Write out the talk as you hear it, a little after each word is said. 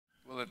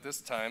at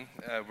this time,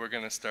 we're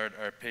going to start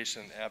our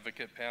patient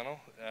advocate panel.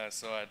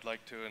 So I'd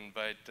like to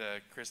invite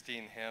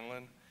Christine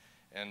Hanlon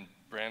and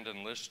Brandon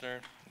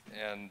Lischner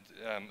and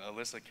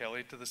Alyssa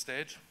Kelly to the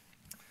stage.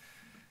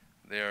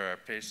 They are our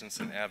patients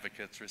and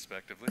advocates,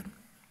 respectively.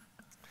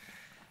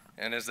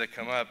 And as they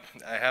come up,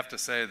 I have to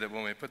say that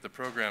when we put the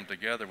program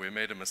together, we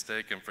made a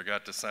mistake and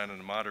forgot to sign in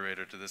a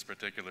moderator to this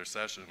particular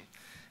session.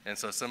 And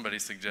so somebody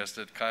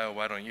suggested, Kyle,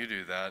 why don't you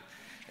do that?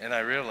 And I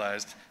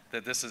realized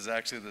that this is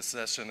actually the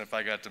session, if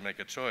I got to make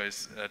a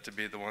choice, to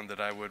be the one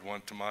that I would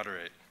want to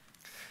moderate.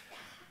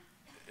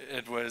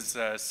 It was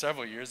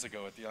several years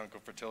ago at the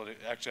Oncofertility.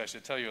 Actually, I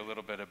should tell you a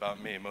little bit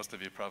about me. Most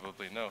of you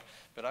probably know,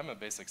 but I'm a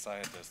basic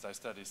scientist. I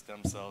study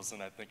stem cells,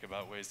 and I think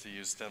about ways to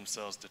use stem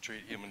cells to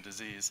treat human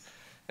disease.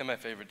 And my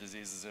favorite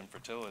disease is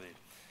infertility.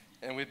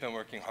 And we've been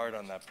working hard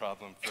on that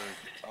problem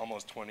for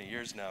almost 20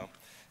 years now.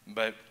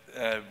 But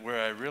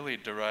where I really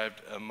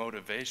derived a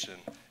motivation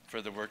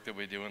for the work that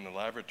we do in the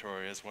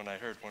laboratory is when I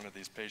heard one of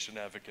these patient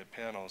advocate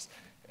panels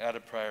at a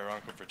prior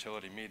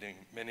Oncofertility meeting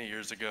many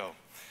years ago.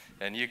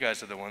 And you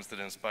guys are the ones that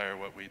inspire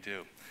what we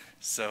do.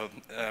 So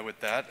with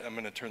that, I'm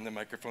going to turn the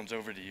microphones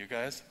over to you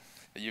guys.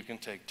 You can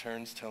take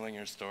turns telling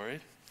your story.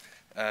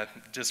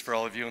 Just for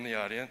all of you in the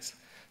audience,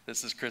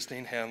 this is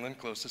Christine Hanlon,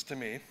 closest to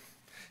me.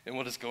 And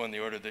we'll just go in the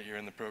order that you're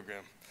in the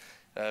program.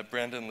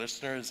 Brandon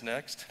Lischner is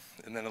next,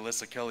 and then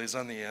Alyssa Kelly's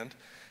on the end.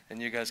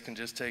 And you guys can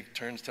just take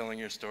turns telling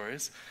your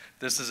stories.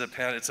 This is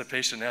it's a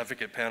patient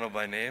advocate panel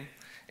by name,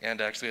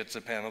 and actually it's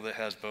a panel that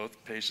has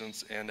both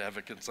patients and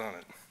advocates on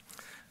it.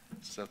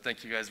 So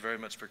thank you guys very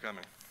much for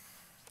coming.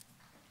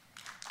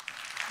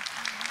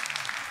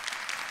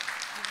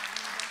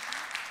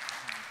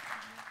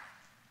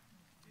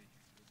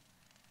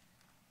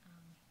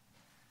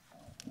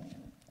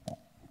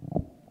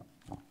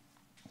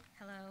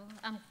 Hello,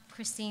 I'm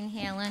Christine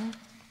Hanlon.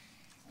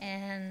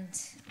 And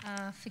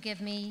forgive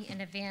me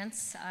in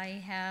advance,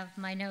 I have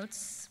my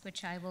notes,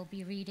 which I will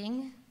be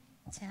reading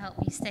to help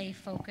me stay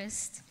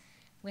focused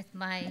with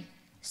my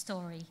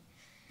story.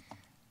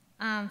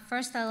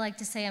 First, I'd like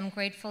to say I'm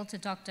grateful to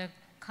Dr.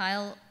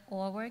 Kyle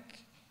Orwick,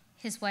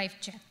 his wife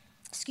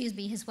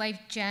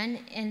Jen,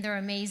 and their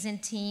amazing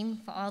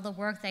team for all the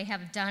work they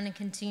have done and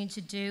continue to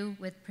do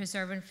with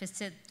preserving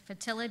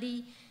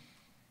fertility,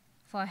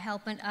 for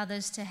helping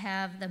others to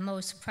have the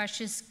most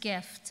precious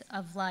gift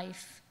of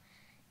life.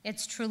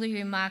 It's truly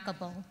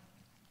remarkable.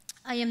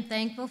 I am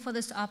thankful for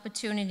this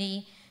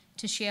opportunity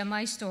to share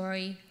my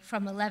story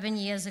from 11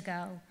 years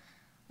ago.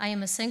 I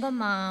am a single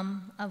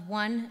mom of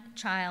one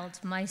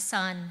child, my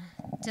son,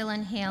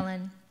 Dylan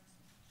Hanlon.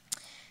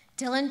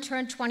 Dylan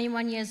turned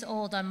 21 years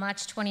old on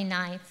March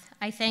 29th.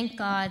 I thank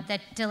God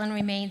that Dylan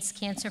remains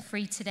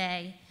cancer-free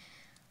today.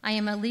 I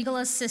am a legal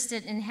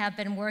assistant and have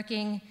been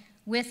working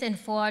with and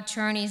for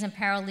attorneys and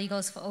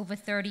paralegals for over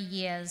 30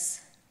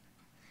 years.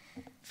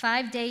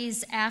 5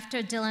 days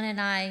after Dylan and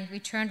I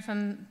returned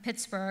from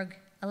Pittsburgh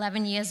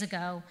 11 years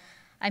ago,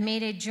 I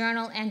made a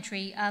journal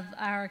entry of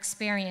our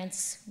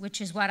experience,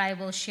 which is what I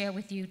will share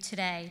with you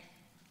today.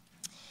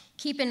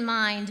 Keep in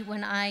mind,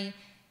 when I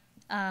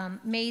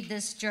made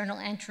this journal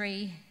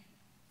entry,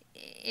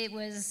 it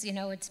was,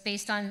 it's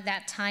based on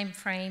that time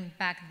frame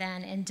back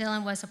then, and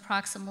Dylan was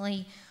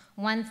approximately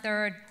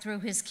 1/3 through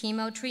his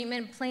chemo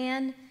treatment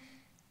plan.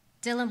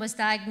 Dylan was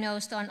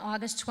diagnosed on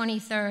August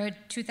 23rd,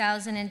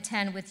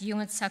 2010 with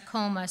Ewing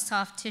sarcoma,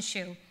 soft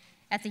tissue,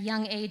 at the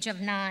young age of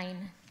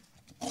 9.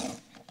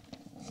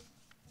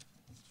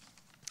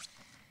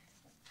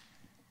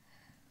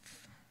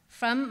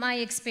 From my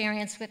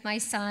experience with my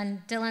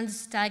son,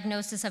 Dylan's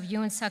diagnosis of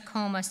Ewing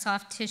sarcoma,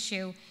 soft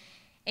tissue,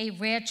 a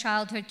rare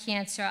childhood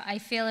cancer, I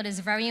feel it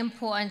is very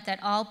important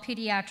that all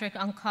pediatric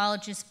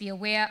oncologists be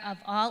aware of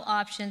all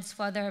options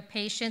for their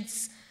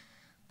patients'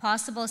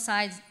 possible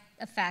side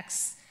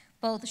effects,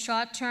 both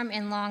short-term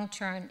and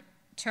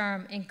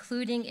long-term,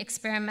 including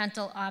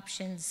experimental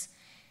options.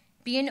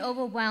 Being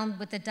overwhelmed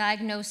with the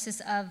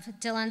diagnosis of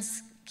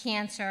Dylan's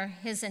cancer,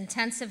 his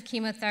intensive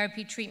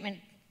chemotherapy treatment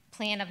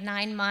plan of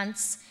 9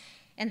 months,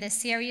 and the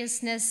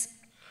seriousness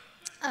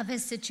of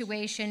his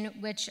situation,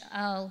 which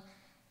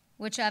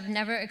I've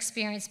never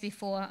experienced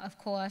before, of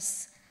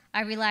course,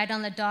 I relied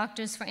on the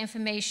doctors for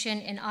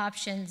information and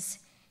options,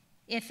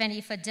 if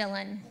any, for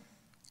Dylan.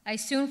 I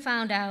soon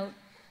found out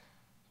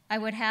I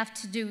would have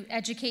to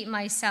educate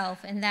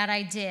myself, and that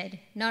I did.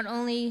 Not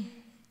only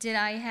did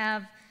I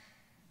have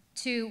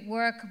to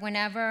work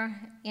whenever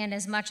and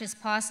as much as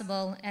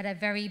possible at a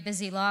very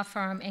busy law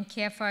firm and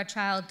care for a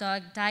child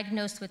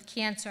diagnosed with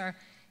cancer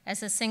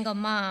as a single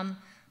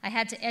mom, I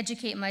had to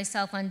educate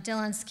myself on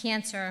Dylan's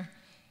cancer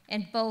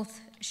and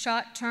both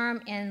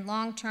short-term and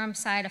long-term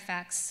side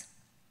effects.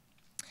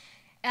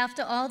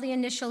 After all the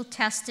initial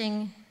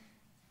testing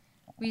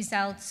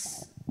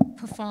results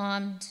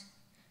performed,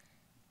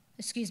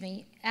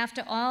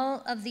 after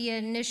all of the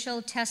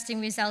initial testing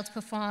results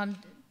performed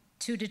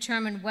to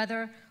determine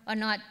whether or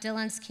not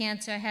Dylan's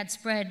cancer had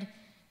spread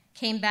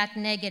came back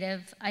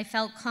negative, I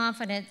felt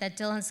confident that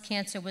Dylan's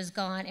cancer was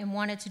gone and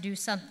wanted to do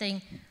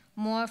something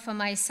more for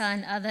my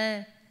son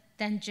other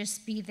than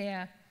just be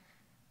there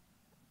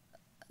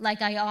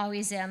like I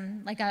always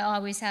am, like I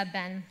always have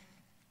been.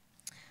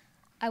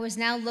 I was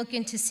now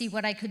looking to see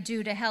what I could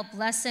do to help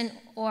lessen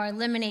or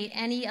eliminate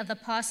any of the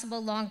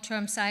possible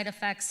long-term side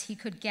effects he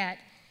could get.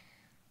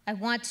 I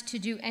want to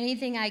do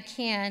anything I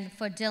can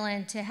for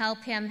Dylan to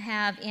help him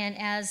have an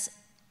as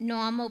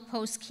normal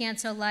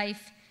post-cancer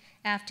life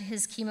after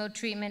his chemo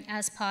treatment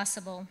as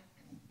possible.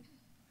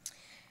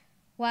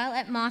 While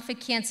at Moffitt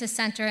Cancer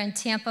Center in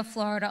Tampa,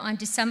 Florida on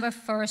December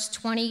 1st,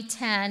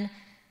 2010,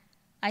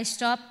 I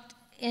stopped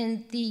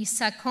in the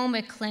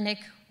sarcoma clinic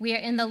where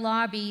in the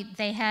lobby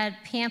they had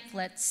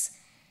pamphlets.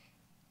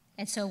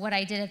 And so what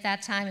I did at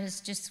that time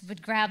is just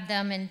would grab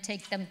them and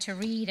take them to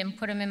read and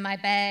put them in my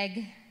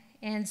bag.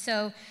 And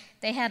so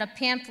they had a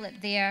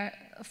pamphlet there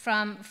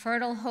from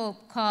Fertile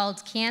Hope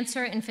called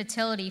Cancer and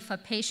Fertility for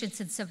Patients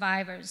and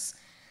Survivors.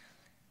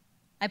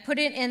 I put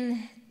it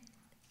in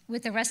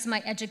with the rest of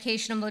my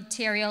educational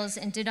materials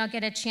and did not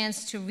get a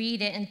chance to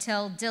read it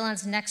until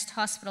Dylan's next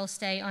hospital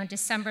stay on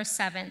December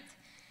 7th,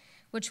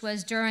 which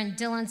was during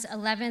Dylan's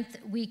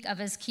 11th week of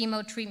his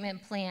chemo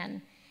treatment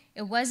plan.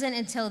 It wasn't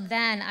until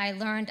then I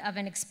learned of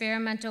an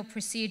experimental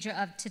procedure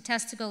of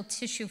testicle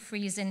tissue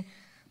freezing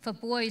for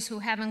boys who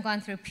haven't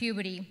gone through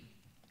puberty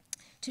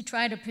to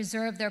try to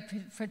preserve their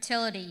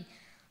fertility.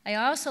 I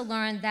also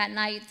learned that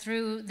night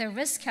through the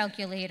risk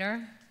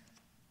calculator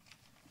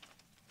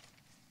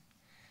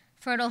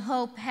Fertile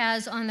Hope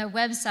has on their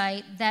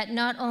website that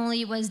not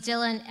only was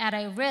Dylan at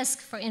a risk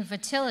for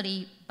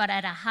infertility, but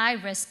at a high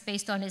risk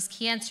based on his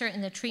cancer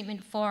and the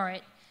treatment for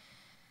it.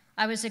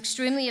 I was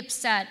extremely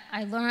upset.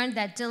 I learned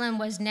that Dylan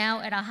was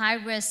now at a high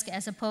risk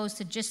as opposed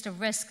to just a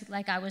risk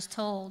like I was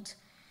told,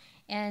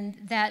 and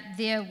that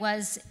there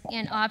was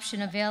an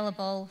option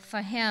available for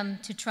him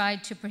to try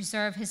to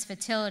preserve his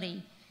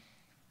fertility.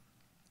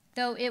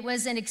 Though it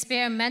was an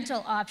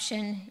experimental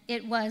option,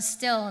 it was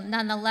still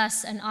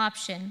nonetheless an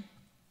option.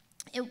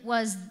 I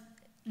was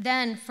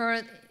then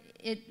further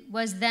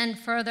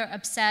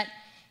upset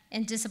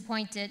and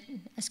disappointed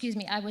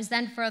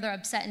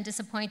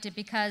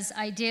because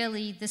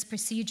ideally this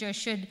procedure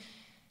should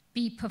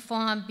be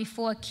performed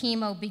before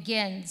chemo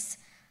begins.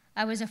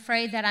 I was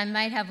afraid that I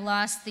might have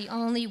lost the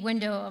only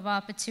window of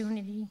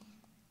opportunity,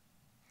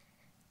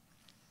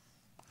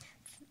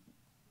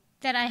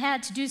 that I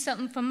had to do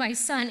something for my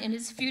son in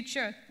his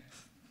future.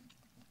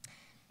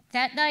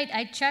 That night,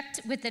 I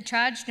checked with the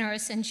charge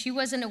nurse, and she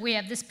wasn't aware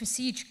of this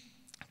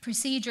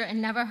procedure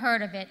and never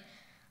heard of it.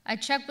 I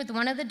checked with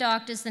one of the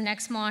doctors the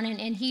next morning,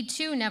 and he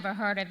too never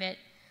heard of it.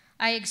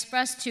 I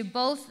expressed to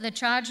both the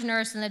charge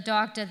nurse and the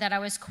doctor that I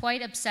was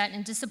quite upset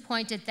and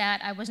disappointed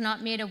that I was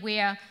not made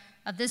aware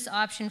of this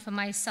option for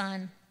my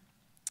son,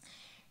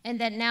 and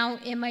that now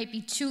it might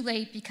be too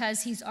late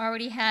because he's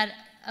already had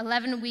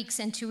 11 weeks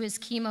into his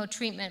chemo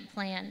treatment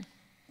plan.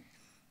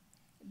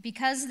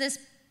 Because this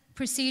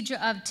procedure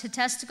of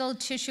testicle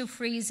tissue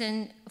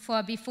freezing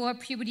for before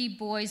puberty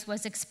boys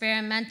was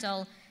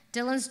experimental,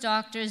 Dylan's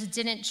doctors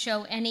didn't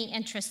show any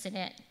interest in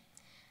it.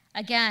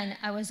 Again,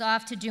 I was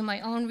off to do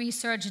my own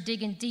research,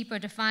 digging deeper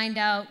to find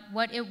out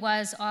what it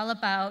was all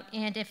about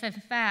and if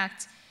in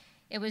fact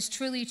it was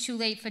truly too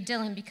late for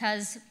Dylan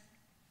because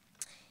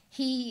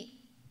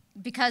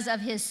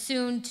of his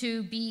soon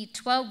to be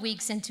 12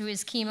 weeks into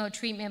his chemo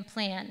treatment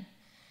plan.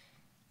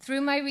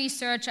 Through my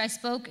research, I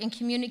spoke and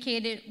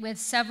communicated with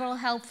several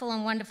helpful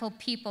and wonderful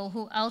people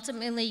who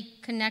ultimately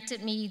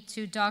connected me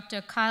to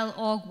Dr. Kyle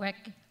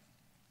Orwick.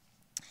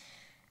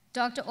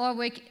 Dr.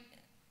 Orwick,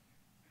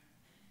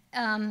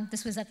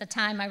 this was at the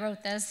time I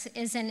wrote this,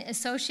 is an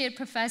associate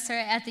professor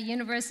at the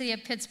University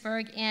of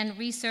Pittsburgh and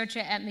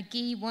researcher at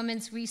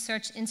Magee-Women's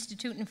Research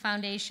Institute and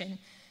Foundation.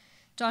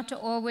 Dr.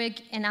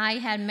 Orwick and I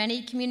had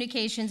many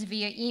communications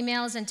via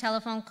emails and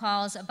telephone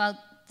calls about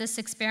this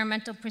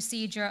experimental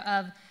procedure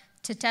of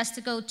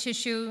testicle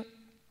tissue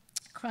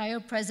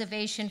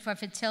cryopreservation for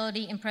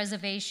fertility and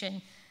preservation.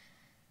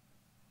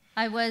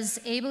 I was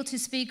able to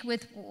speak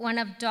with one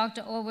of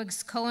Dr.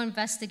 Orwick's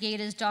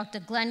co-investigators, Dr.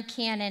 Glenn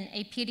Cannon,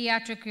 a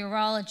pediatric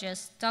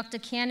urologist. Dr.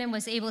 Cannon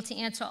was able to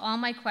answer all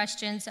my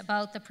questions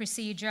about the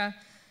procedure.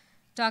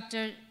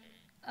 Dr.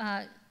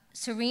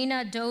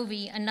 Serena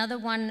Dovey, another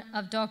one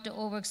of Dr.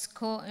 Orwick's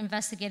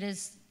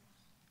co-investigators,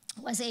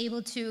 was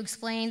able to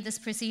explain this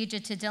procedure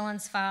to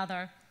Dylan's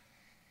father.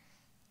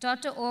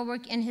 Dr.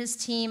 Orwick and his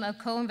team of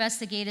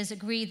co-investigators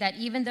agreed that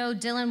even though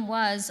Dylan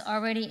was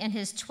already in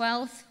his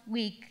 12th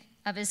week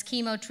of his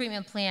chemo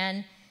treatment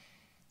plan,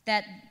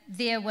 that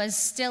there was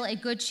still a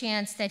good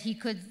chance that he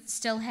could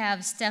still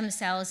have stem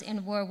cells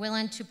and were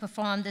willing to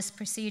perform this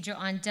procedure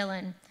on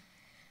Dylan.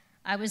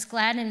 I was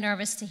glad and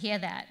nervous to hear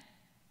that.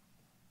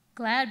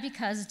 Glad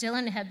because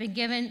Dylan had been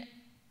given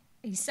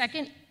a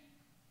second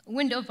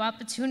window of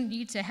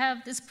opportunity to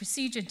have this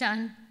procedure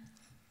done,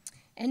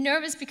 and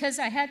nervous because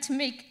I had to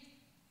make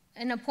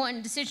an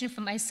important decision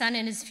for my son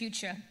and his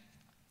future.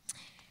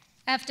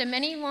 After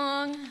many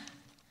long,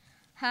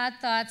 hard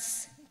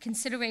thoughts,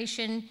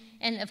 consideration,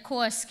 and of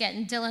course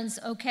getting Dylan's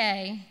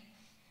okay,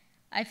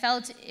 I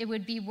felt it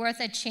would be worth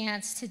a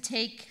chance to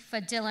take for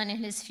Dylan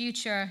and his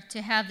future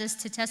to have this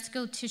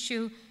testicle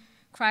tissue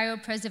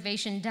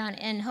cryopreservation done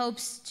in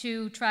hopes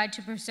to try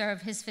to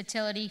preserve his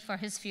fertility for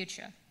his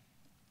future.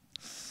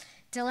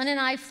 Dylan and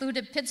I flew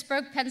to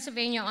Pittsburgh,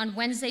 Pennsylvania on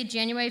Wednesday,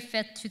 January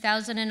 5th,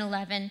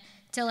 2011.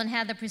 Dylan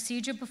had the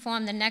procedure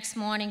performed the next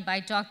morning by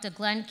Dr.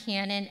 Glenn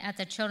Cannon at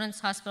the Children's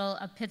Hospital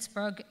of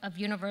Pittsburgh of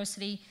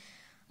University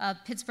of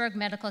Pittsburgh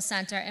Medical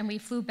Center, and we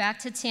flew back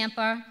to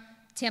Tampa,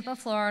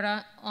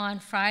 Florida on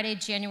Friday,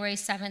 January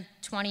 7th,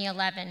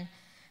 2011.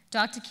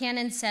 Dr.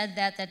 Cannon said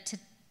that the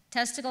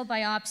testicle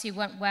biopsy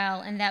went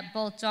well and that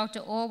both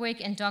Dr.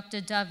 Orwick and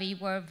Dr. Dovey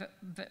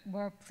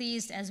were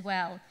pleased as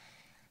well.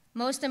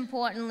 Most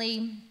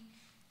importantly,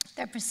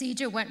 the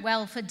procedure went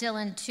well for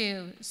Dylan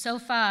too. So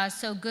far,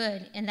 so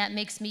good, and that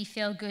makes me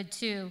feel good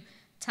too.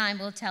 Time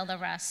will tell the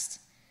rest.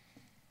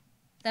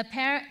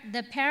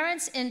 The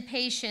parents and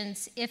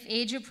patients, if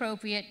age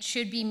appropriate,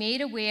 should be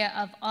made aware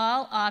of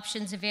all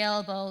options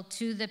available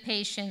to the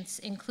patients,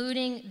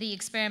 including the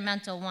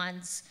experimental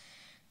ones.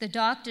 The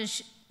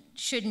doctors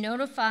should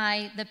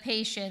notify the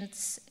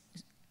patients,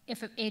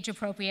 if age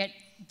appropriate,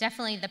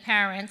 definitely the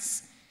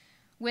parents,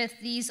 with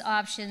these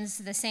options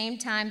the same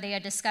time they are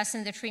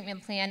discussing the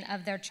treatment plan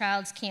of their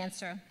child's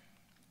cancer.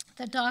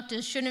 The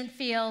doctors shouldn't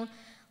feel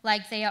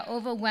like they are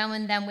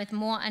overwhelming them with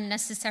more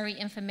unnecessary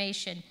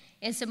information.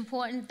 It's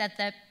important that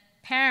the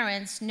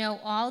parents know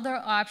all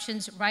their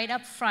options right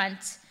up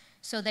front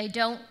so they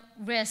don't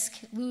risk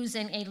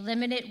losing a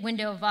limited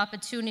window of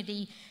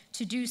opportunity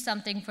to do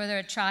something for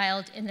their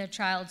child in their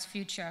child's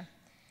future.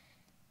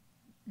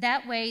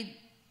 That way,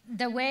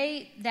 the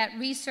way that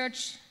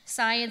research,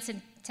 science,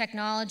 and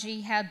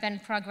technology have been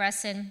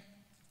progressing,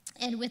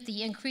 and with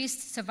the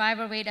increased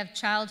survival rate of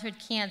childhood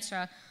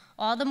cancer,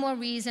 all the more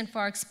reason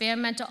for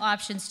experimental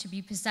options to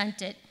be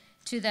presented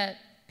to the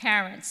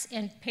parents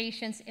and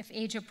patients if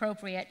age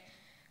appropriate.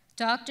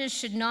 Doctors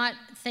should not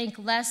think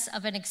less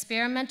of an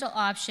experimental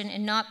option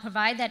and not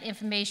provide that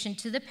information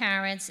to the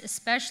parents,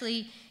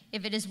 especially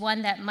if it is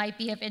one that might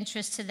be of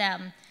interest to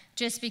them,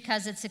 just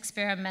because it's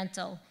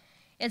experimental.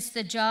 It's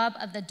the job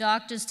of the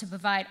doctors to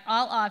provide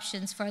all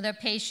options for their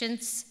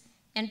patients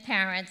and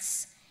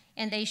parents,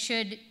 and they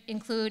should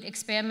include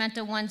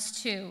experimental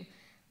ones too.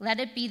 Let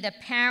it be the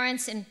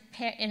parents and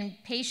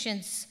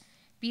patients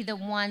be the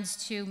ones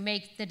to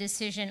make the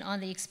decision on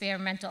the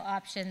experimental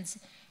options,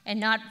 and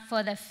not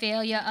for the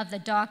failure of the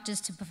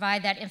doctors to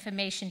provide that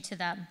information to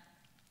them.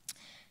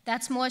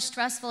 That's more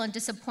stressful and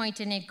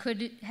disappointing and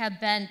could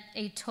have been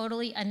a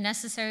totally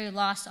unnecessary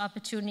lost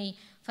opportunity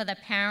for the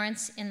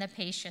parents and the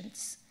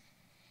patients.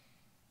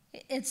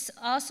 It's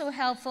also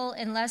helpful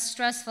and less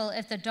stressful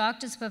if the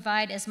doctors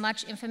provide as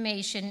much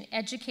information,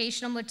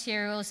 educational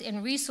materials,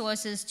 and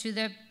resources to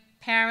the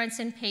parents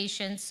and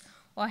patients,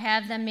 or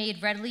have them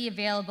made readily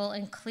available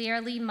and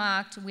clearly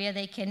marked where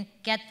they can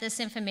get this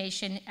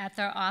information at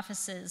their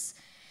offices.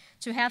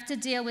 To have to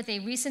deal with a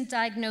recent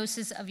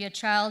diagnosis of your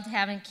child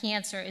having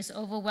cancer is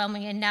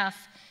overwhelming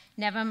enough,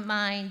 never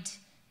mind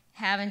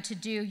having to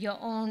do your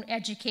own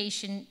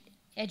educating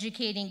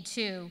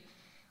too.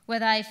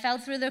 Whether I fell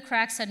through the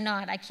cracks or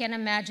not, I can't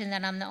imagine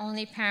that I'm the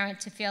only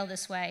parent to feel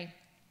this way.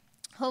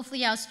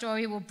 Hopefully our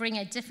story will bring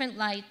a different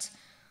light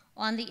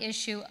on the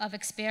issue of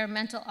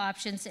experimental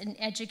options in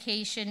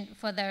education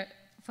for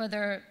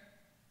their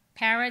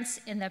parents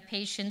and their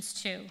patients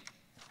too.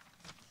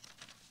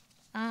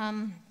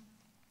 I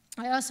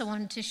also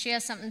wanted to share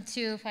something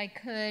too, if I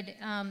could.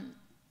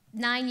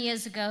 9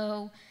 years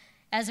ago,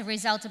 as a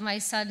result of my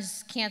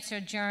son's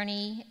cancer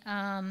journey,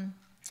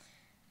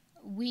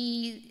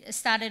 we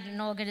started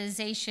an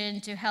organization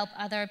to help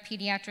other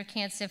pediatric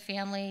cancer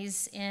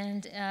families,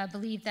 and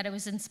believe that it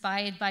was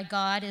inspired by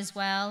God as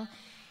well.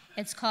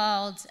 It's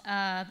called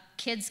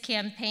Kids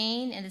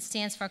Campaign, and it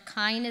stands for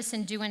Kindness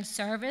and Doing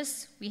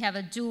Service. We have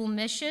a dual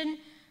mission.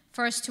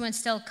 First, to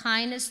instill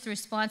kindness through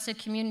sponsored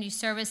community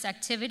service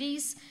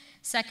activities.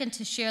 Second,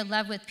 to share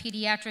love with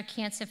pediatric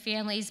cancer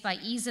families by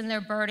easing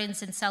their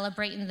burdens and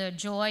celebrating their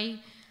joy.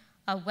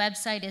 Our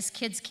website is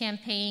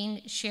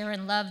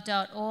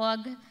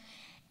kidscampaignshareandlove.org.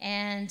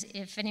 And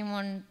if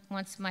anyone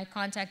wants my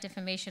contact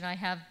information, I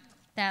have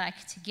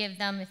that to give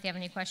them if they have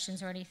any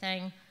questions or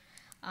anything,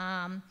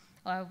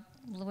 or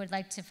would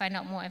like to find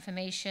out more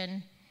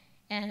information.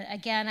 And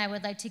again, I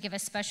would like to give a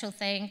special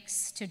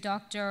thanks to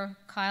Dr.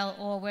 Kyle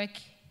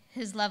Orwick,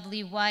 his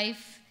lovely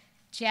wife,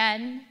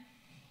 Jen,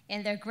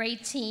 and their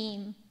great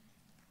team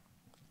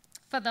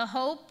for the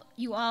hope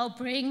you all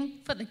bring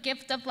for the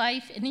gift of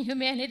life and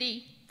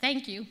humanity.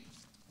 Thank you.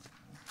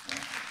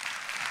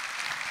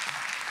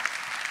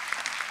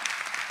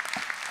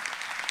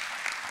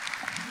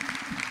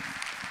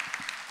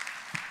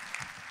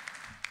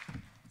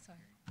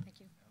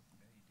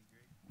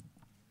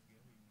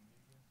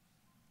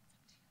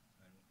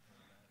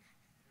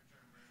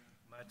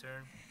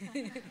 Turn.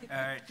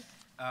 All right.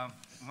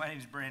 My name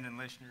is Brandon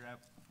Lischner. I'm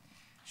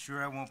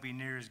sure I won't be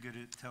near as good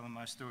at telling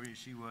my story as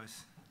she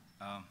was.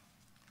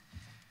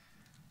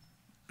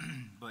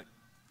 But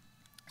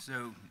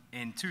so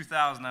in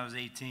 2000, I was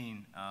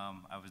 18.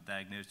 I was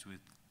diagnosed with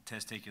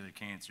testicular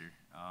cancer.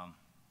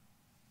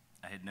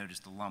 I had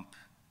noticed a lump,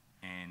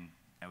 and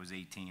I was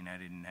 18. I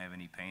didn't have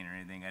any pain or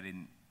anything.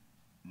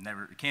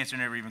 Cancer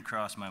never even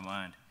crossed my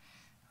mind.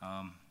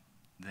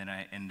 Then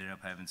I ended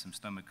up having some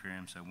stomach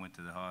cramps. I went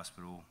to the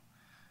hospital.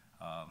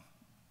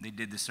 They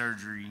did the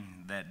surgery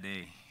that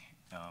day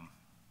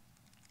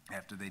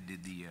after they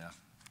did the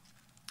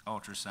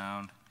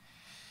ultrasound.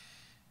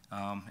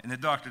 And the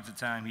doctor at the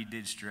time, he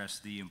did stress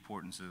the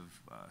importance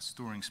of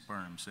storing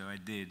sperm, so I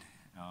did.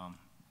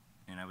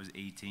 And I was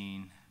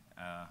 18.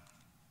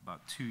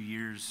 About 2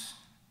 years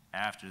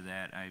after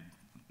that,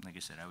 like I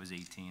said, I was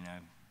 18. I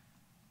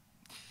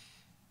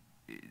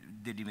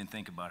didn't even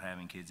think about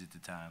having kids at the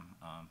time.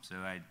 So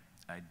I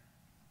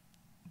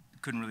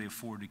couldn't really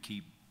afford to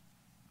keep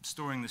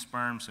storing the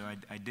sperm, so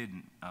I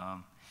didn't.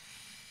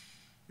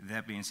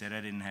 That being said,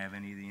 I didn't have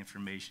any of the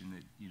information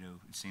that, you know,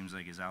 it seems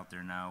like is out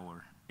there now,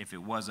 or if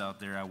it was out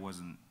there, I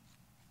wasn't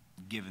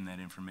given that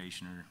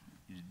information or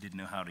didn't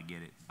know how to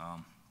get it.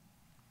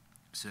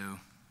 So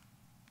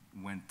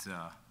went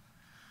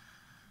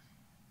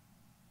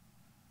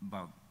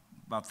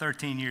about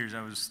 13 years.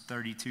 I was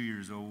 32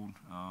 years old.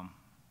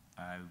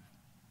 I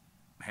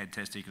had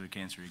testicular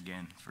cancer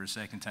again for a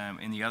second time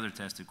in the other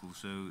testicle.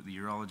 So the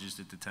urologist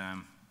at the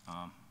time,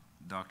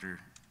 Dr.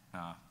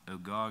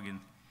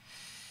 O'Goggin,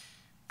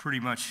 pretty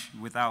much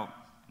without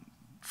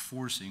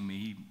forcing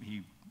me,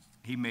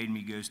 he made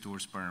me go store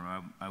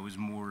sperm. I was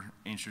more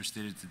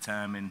interested at the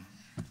time in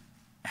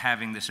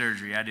having the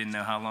surgery. I didn't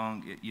know how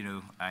long, you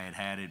know, I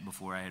had it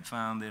before I had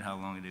found it, how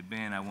long it had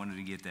been. I wanted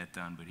to get that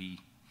done, but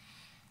he,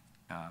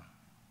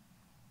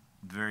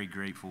 very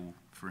grateful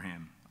for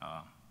him.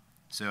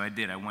 So I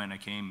did. I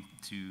came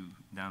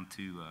down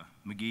to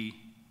Magee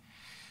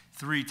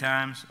 3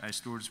 times. I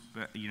stored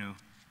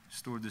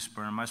the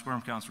sperm. My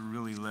sperm counts were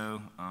really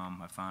low.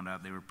 I found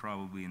out they were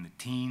probably in the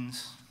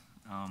teens.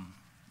 I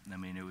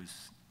mean, it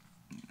was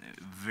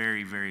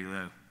very, very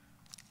low.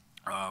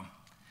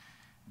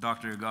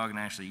 Dr. O'Goggin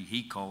actually,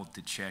 he called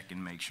to check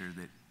and make sure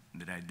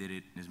that I did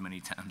it as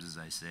many times as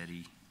I said.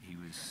 He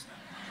was,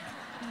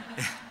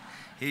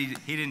 he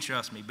didn't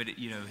trust me, but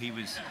he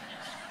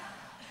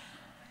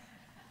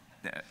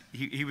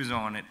was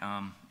on it.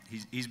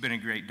 He's been a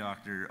great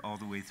doctor all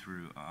the way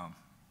through.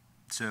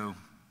 So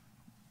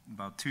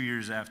about 2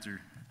 years after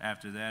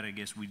that, I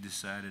guess we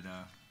decided,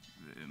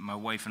 my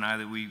wife and I,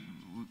 that we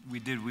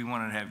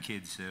wanted to have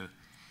kids. So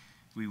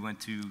we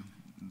went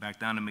back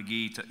down to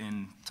Magee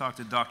and talked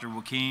to Dr.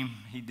 Wakeem.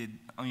 He did,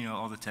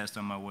 all the tests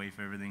on my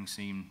wife. Everything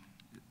seemed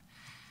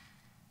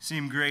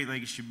great,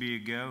 like it should be a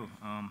go.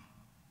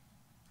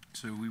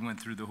 So we went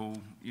through the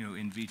whole,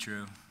 in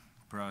vitro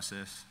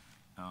process,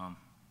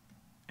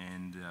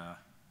 and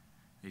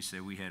they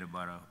said we had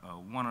about a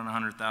 1 in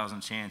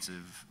 100,000 chance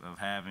of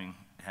having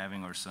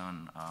our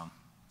son.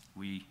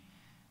 We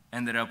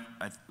ended up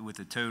with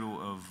a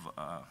total of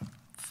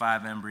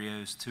 5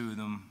 embryos. 2 of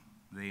them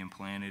they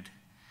implanted.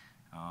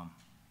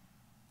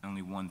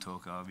 Only 1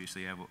 took,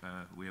 obviously.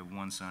 We have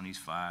 1 son, he's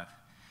 5.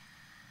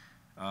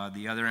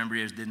 The other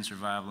embryos didn't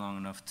survive long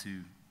enough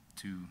to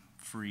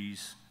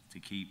freeze, to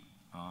keep.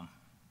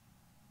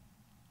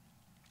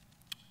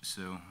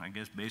 So I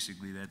guess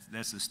basically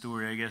that's the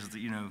story. I guess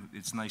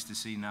it's nice to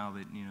see now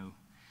that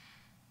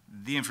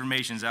the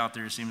information's out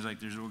there. It seems like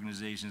there's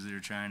organizations that are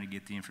trying to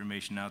get the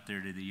information out there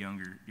to the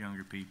younger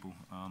people.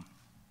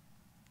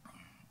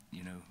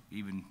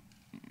 Even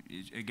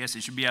I guess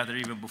it should be out there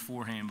even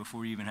beforehand,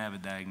 before you even have a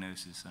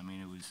diagnosis. I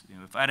mean, it was,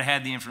 if I'd have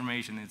had the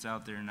information that's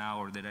out there now,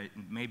 or that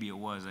maybe it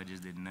was, I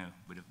just didn't know,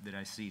 but that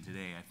I see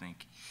today, I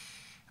think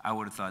I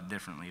would have thought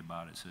differently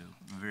about it. So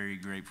I'm very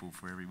grateful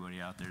for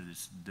everybody out there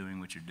that's doing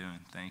what you're doing.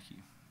 Thank you.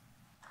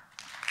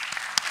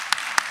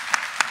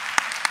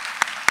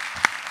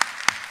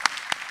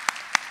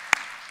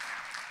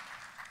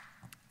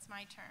 It's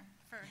my turn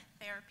for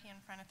therapy in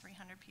front of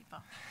 300 people.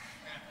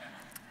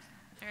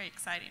 Very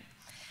exciting.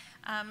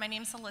 My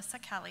name's Alyssa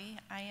Kelly.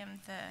 I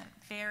am the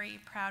very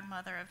proud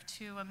mother of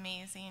 2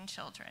 amazing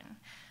children.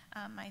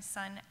 My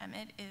son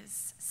Emmett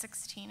is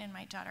 16 and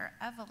my daughter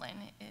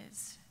Evelyn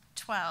is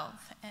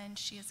 12, and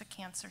she is a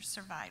cancer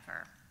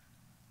survivor.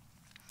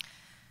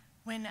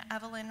 When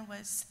Evelyn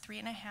was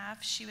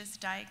 3.5, she was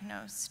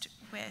diagnosed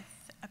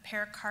with a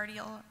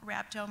pericardial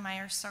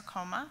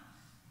rhabdomyosarcoma.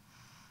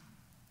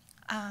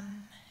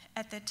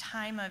 At the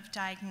time of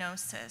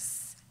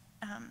diagnosis,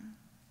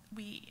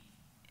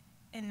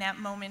 in that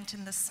moment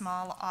in the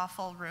small,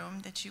 awful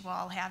room that you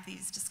all have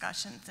these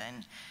discussions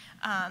in,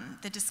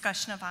 the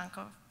discussion of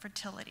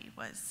oncofertility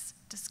was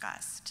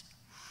discussed.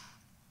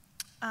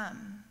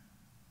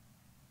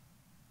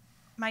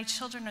 My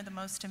children are the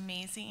most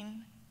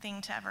amazing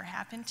thing to ever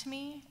happen to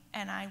me,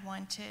 and I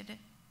wanted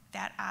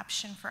that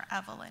option for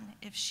Evelyn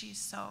if she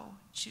so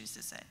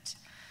chooses it.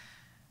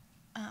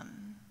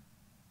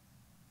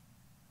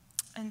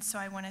 And so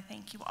I want to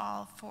thank you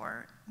all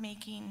for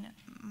making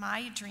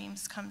my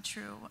dreams come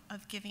true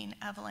of giving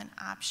Evelyn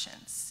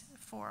options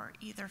for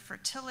either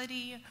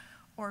fertility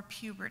or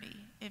puberty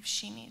if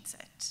she needs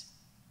it.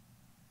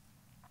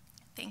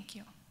 Thank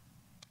you.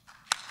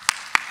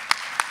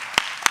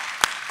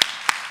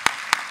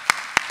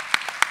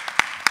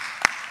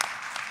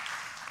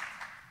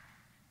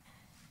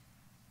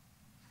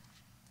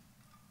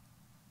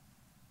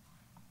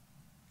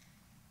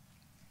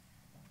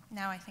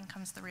 Now I think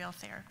comes the real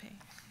therapy.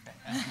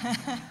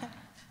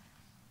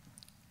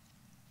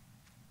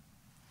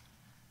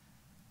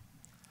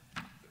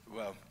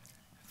 Well,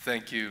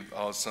 thank you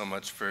all so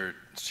much for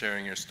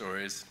sharing your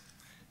stories.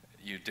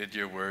 You did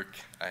your work.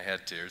 I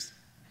had tears.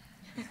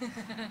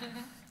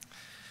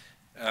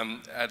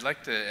 I'd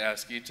like to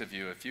ask each of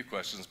you a few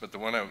questions, but the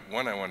one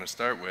I want to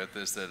start with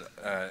is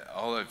that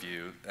all of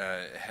you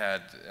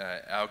had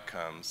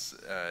outcomes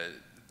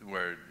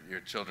where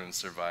your children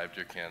survived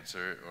your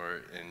cancer,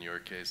 or in your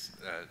case,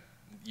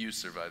 you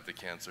survived the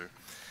cancer.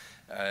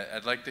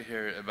 I'd like to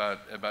hear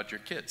about your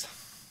kids.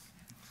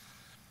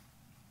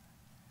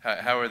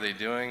 How are they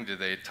doing? Do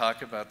they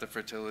talk about the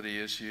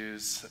fertility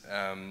issues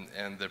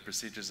and the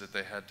procedures that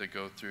they had to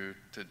go through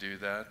to do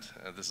that?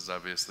 This is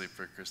obviously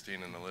for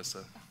Christine and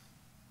Alyssa.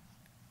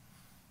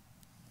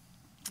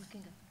 You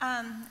can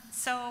go.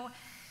 So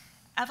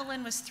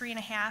Evelyn was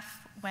 3.5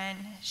 when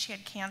she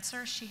had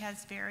cancer. She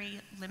has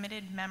very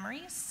limited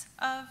memories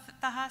of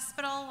the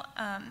hospital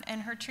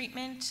and her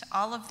treatment.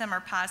 All of them are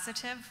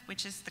positive,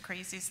 which is the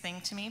craziest thing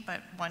to me,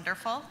 but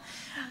wonderful.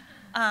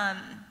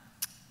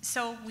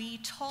 So we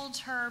told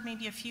her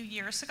maybe a few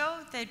years ago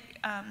that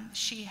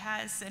she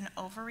has an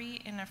ovary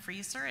in a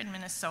freezer in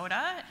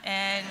Minnesota,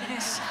 and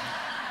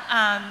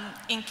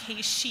in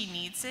case she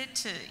needs it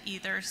to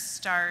either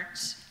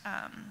start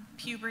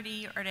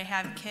puberty or to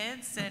have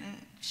kids, and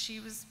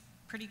she was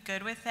pretty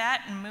good with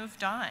that and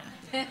moved on.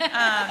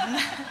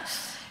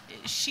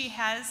 She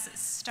has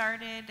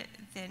started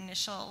the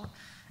initial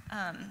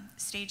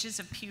stages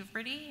of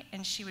puberty,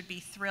 and she would be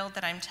thrilled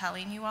that I'm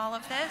telling you all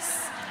of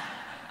this.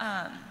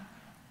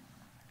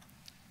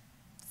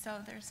 So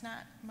there's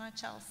not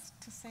much else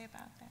to say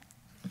about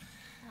that.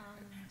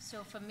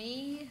 So for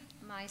me,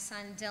 my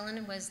son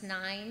Dylan was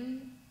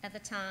 9 at the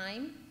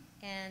time,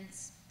 and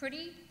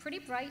pretty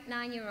bright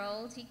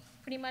 9-year-old. He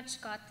pretty much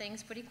got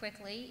things pretty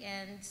quickly,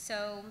 and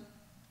so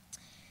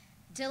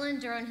Dylan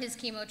during his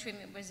chemo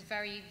treatment was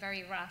very,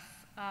 very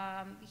rough.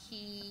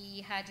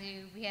 We had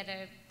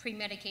to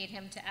pre-medicate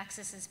him to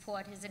access his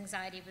port. His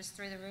anxiety was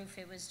through the roof.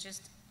 It was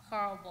just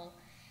horrible.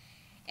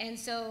 And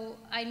so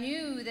I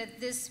knew that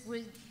this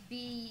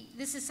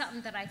is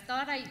something that I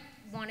thought I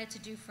wanted to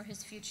do for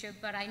his future,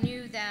 but I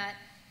knew that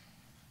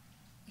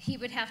he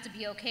would have to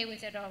be okay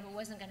with it or it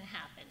wasn't going to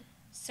happen.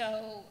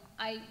 So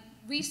I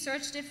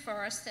researched it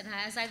first, and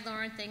as I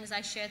learned things,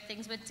 I shared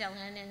things with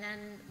Dylan, and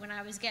then when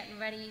I was getting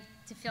ready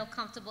to feel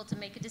comfortable to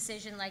make a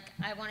decision, like,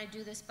 I want to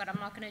do this, but I'm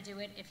not going to do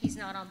it if he's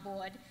not on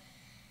board.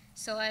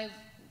 So I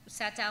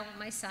sat down with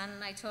my son,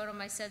 and I told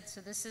him, I said,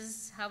 so this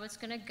is how it's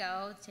going to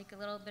go. Take a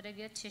little bit of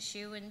your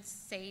tissue and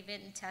save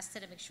it and test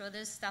it and make sure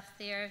there's stuff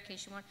there in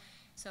case you want.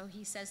 So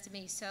he says to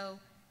me, so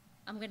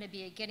I'm going to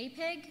be a guinea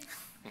pig?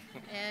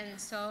 And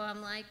so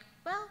I'm like,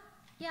 well,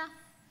 yeah,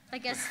 I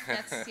guess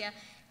that's, yeah.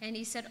 And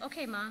he said,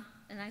 okay, Ma.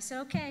 And I said,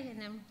 okay. And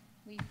then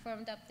we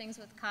firmed up things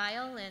with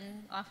Kyle,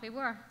 and off we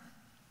were.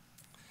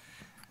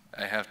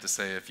 I have to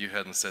say, if you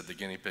hadn't said the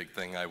guinea pig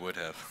thing, I would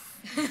have.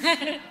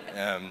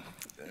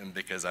 And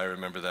because I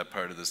remember that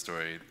part of the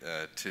story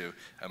too.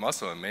 I'm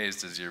also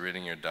amazed as you're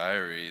reading your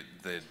diary,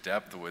 the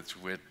depth with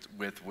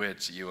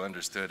which you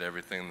understood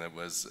everything that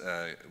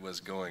was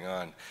going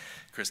on.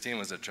 Christine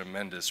was a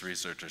tremendous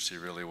researcher, she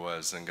really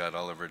was, and got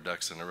all of her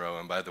ducks in a row.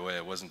 And by the way,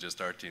 it wasn't just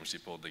our team she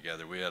pulled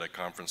together. We had a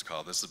conference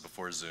call, this is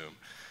before Zoom,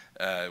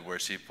 where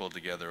she pulled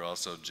together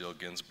also Jill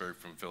Ginsburg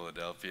from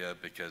Philadelphia,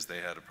 because they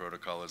had a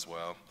protocol as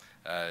well.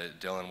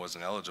 Dylan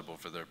wasn't eligible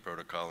for their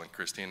protocol, and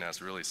Christine asked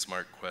really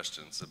smart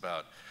questions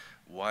about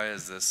why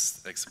is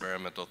this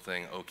experimental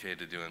thing okay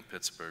to do in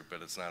Pittsburgh,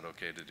 but it's not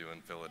okay to do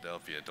in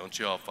Philadelphia? Don't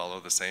you all follow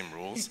the same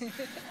rules?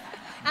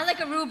 I like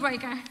a rule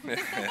breaker.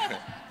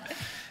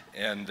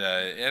 And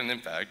in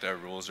fact, our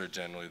rules are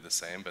generally the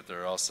same, but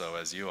there are also,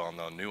 as you all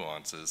know,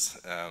 nuances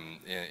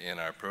in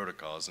our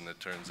protocols. And it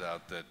turns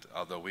out that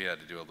although we had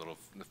to do a little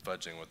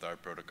fudging with our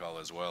protocol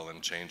as well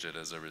and change it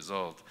as a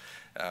result,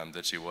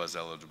 that she was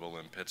eligible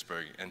in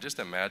Pittsburgh. And just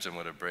imagine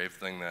what a brave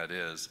thing that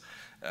is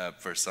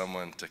for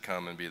someone to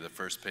come and be the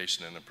first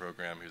patient in a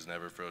program who's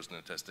never frozen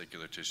a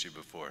testicular tissue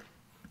before.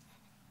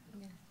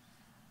 Yeah.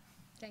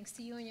 Thanks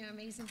to you and your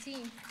amazing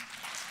team.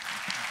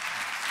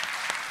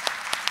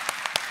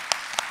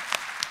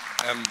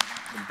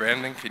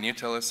 Brandon, can you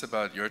tell us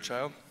about your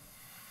child?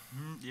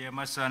 Yeah,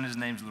 my son, his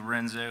name's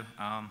Lorenzo.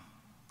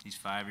 He's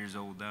 5 years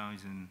old now.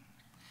 He's in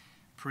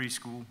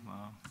preschool.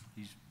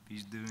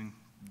 He's doing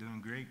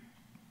great.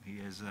 He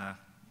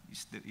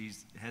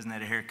hasn't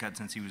had a haircut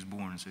since he was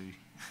born, so he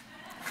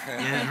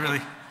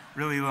has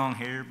really long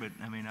hair. But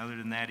I mean, other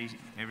than that,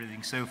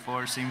 everything so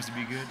far seems to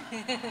be good.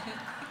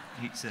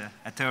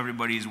 I tell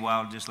everybody he's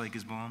wild, just like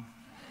his mom.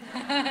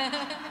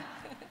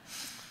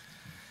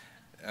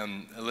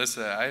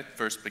 Alyssa, I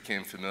first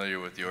became familiar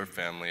with your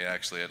family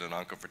actually at an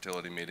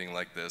Oncofertility meeting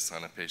like this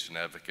on a patient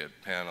advocate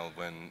panel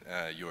when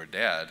your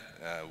dad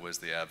was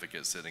the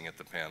advocate sitting at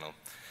the panel.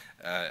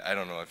 I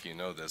don't know if you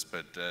know this,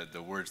 but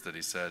the words that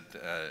he said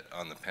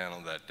on the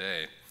panel that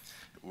day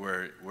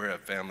we're a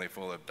family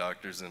full of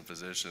doctors and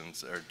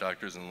physicians, or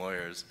doctors and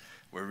lawyers.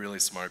 We're really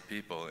smart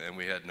people, and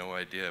we had no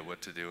idea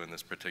what to do in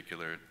this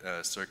particular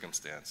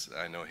circumstance.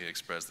 I know he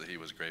expressed that he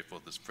was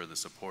grateful for the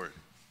support.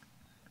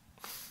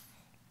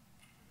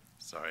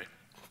 Sorry.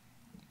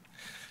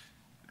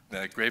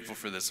 Grateful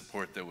for the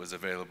support that was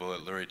available at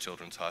Lurie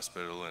Children's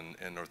Hospital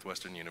and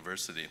Northwestern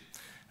University.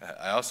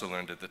 I also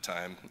learned at the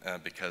time,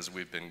 because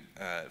we've been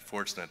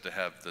fortunate to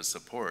have the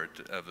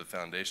support of a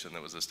foundation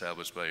that was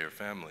established by your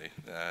family,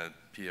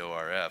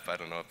 PORF. I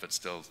don't know if it's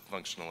still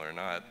functional or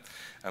not,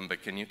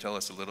 but can you tell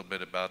us a little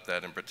bit about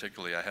that? And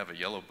particularly, I have a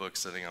yellow book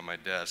sitting on my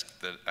desk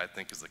that I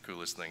think is the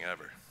coolest thing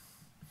ever.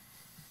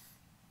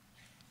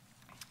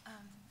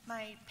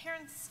 My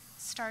parents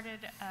started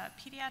a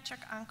Pediatric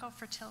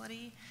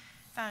Oncofertility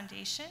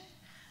Foundation.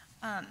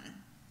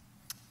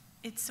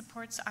 It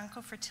supports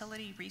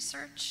oncofertility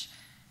research.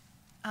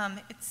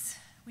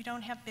 We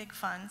don't have big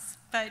funds,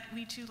 but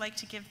we do like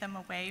to give them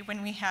away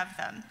when we have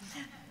them.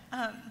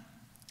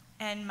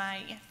 And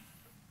my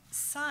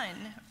son,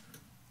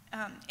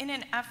 in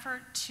an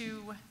effort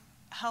to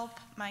help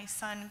my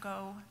son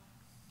go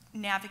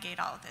navigate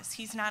all of this,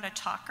 he's not a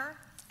talker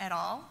at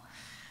all.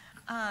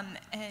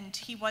 And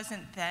he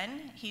wasn't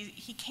then.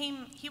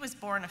 He was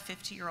born a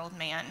 50-year-old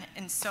man,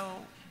 and so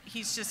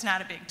he's just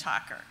not a big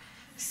talker.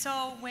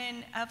 So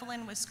when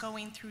Evelyn was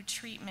going through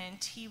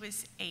treatment, he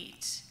was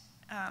 8,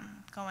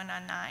 going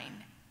on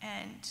 9,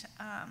 and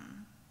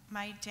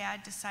my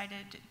dad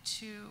decided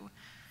to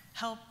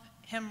help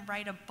him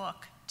write a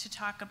book to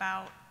talk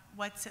about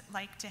what's it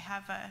like to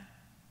have a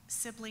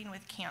sibling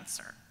with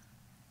cancer.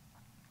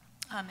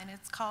 And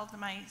it's called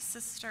My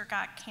Sister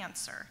Got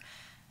Cancer.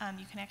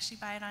 You can actually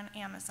buy it on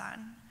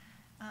Amazon.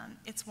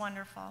 It's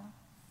wonderful.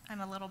 I'm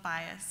a little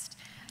biased.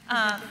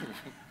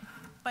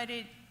 But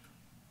it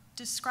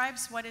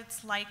describes what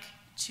it's like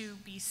to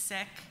be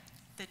sick,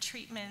 the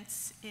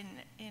treatments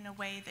in a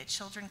way that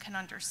children can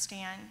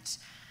understand,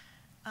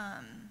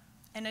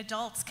 and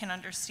adults can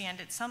understand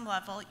at some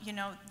level. You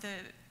know, the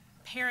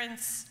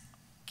parents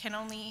can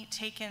only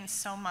take in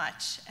so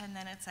much, and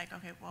then it's like,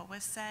 okay, what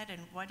was said,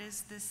 and what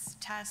is this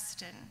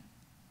test? And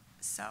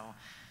so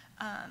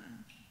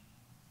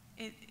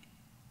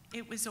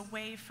it was a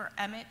way for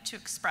Emmett to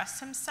express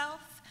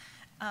himself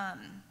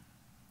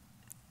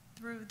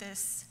through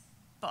this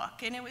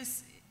book. And it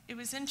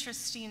was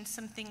interesting,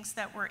 some things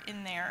that were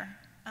in there.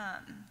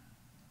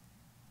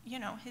 You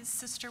know, his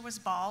sister was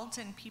bald,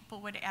 and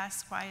people would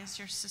ask, why is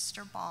your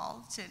sister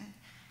bald? And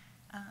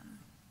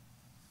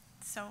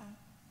so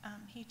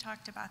he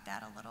talked about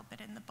that a little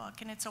bit in the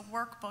book. And it's a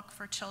workbook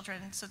for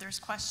children, so there's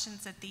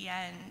questions at the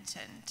end,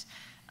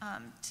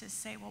 and to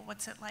say, well,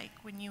 what's it like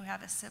when you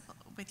have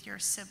with your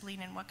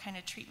sibling, and what kind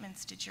of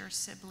treatments did your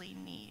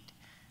sibling need?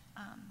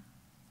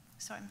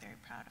 So I'm very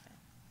proud of it.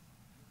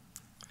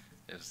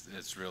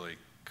 It's really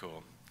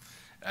cool.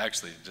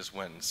 Actually, just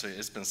went, so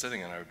it's been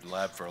sitting in our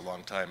lab for a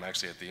long time,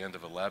 actually at the end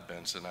of a lab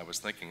bench, and I was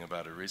thinking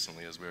about it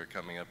recently as we were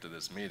coming up to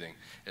this meeting.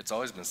 It's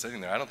always been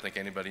sitting there. I don't think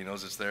anybody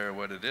knows it's there or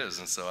what it is,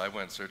 and so I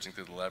went searching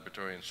through the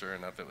laboratory, and sure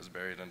enough, it was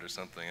buried under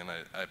something, and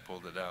I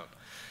pulled it out.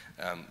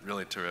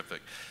 Really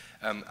terrific.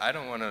 I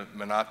don't want to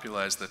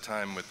monopolize the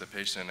time with the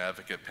patient and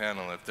advocate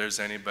panel. If there's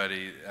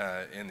anybody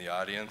in the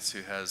audience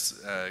who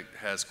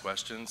has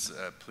questions,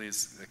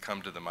 please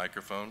come to the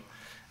microphone.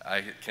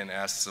 I can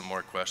ask some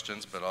more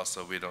questions, but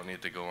also we don't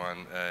need to go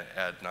on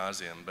ad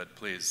nauseum, but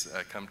please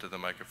come to the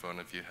microphone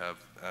if you have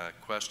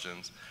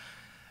questions.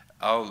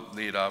 I'll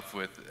lead off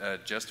with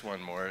just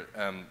one more.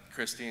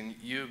 Christine,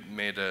 you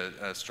made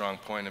a strong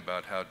point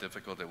about how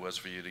difficult it was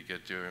for you to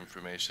get your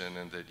information,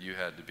 and that you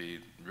had to be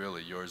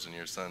really yours and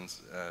your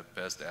son's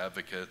best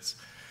advocates.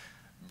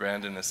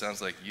 Brandon, it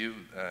sounds like you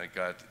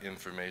got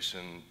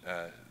information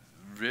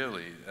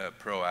really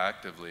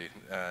proactively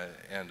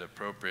and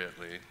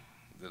appropriately.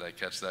 Did I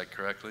catch that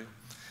correctly?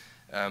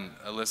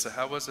 Alyssa,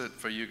 how was it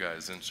for you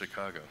guys in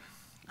Chicago?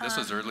 This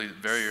was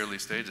very early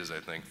stages, I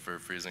think, for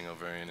freezing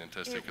ovarian and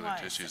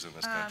testicular tissues in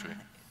this country.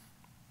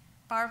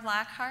 Barb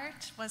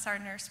Lockhart was our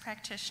nurse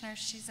practitioner.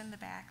 She's in the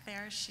back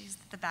there. She's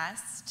the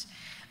best.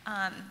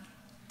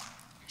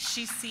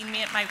 She's seen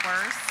me at my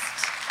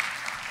worst.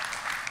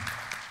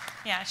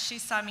 Yeah, she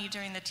saw me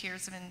during the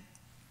tears of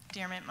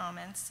endearment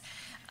moments.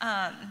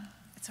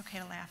 It's okay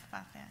to laugh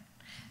about that.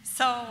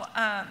 So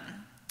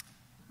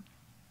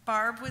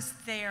Barb was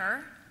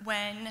there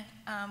when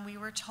we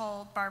were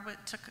told, Barb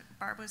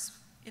was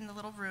in the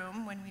little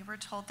room when we were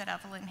told that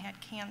Evelyn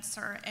had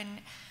cancer, and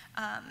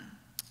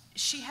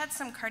she had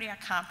some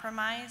cardiac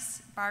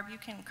compromise. Barb, you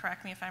can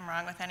correct me if I'm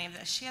wrong with any of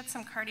this. She had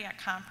some cardiac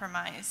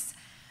compromise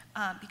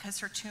because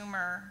her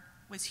tumor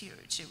was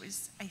huge. It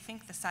was, I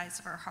think, the size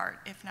of her heart,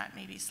 if not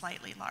maybe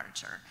slightly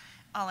larger,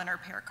 all in her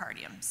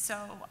pericardium. So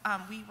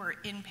we were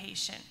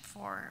inpatient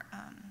for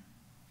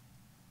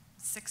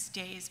 6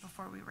 days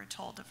before we were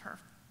told of her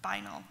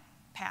final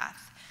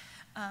path.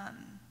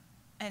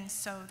 And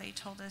so they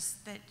told us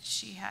that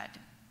she had,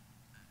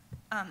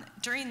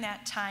 during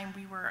that time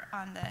we were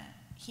on the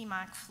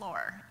HEMOC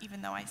floor,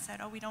 even though I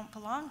said, oh, we don't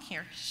belong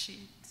here.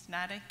 She's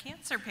not a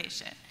cancer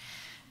patient.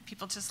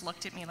 people just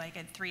looked at me like I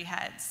had 3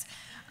 heads.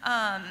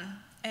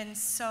 And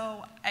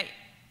so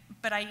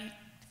but I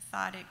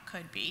thought it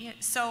could be.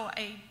 So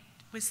I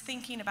was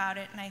thinking about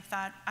it, and I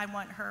thought, I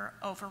want her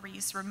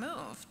ovaries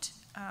removed.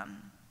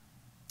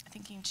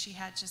 Thinking she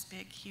had just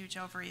big, huge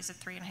ovaries at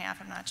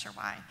 3.5, I'm not sure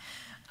why.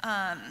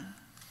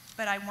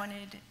 But I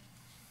wanted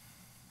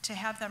to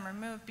have them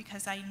removed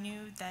because I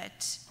knew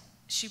that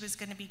she was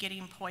going to be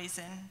getting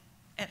poison,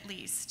 at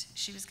least.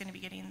 She was going to be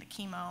getting the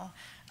chemo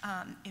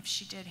if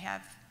she did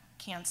have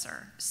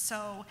cancer.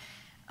 So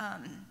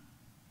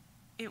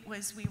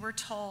we were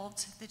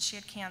told that she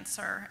had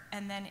cancer,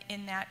 and then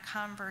in that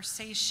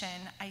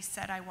conversation, I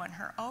said, I want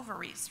her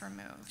ovaries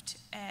removed.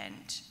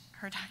 And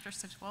her doctor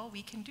said, well,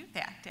 we can do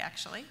that,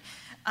 actually.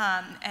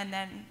 And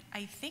then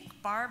I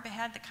think Barb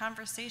had the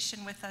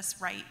conversation with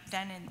us right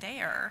then and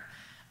there.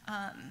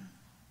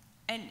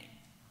 And,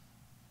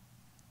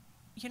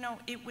 you know,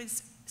 it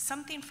was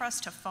something for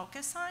us to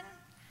focus on.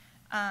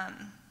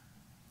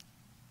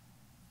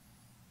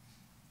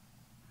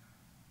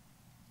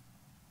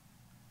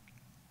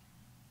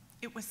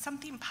 It was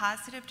something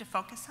positive to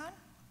focus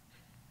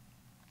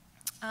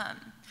on.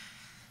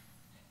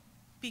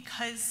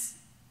 Because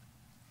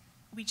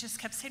we just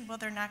kept saying, well,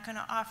 they're not going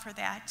to offer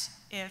that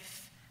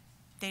if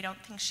they don't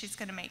think she's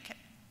going to make it.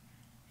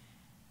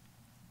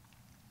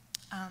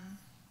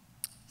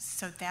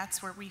 So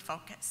that's where we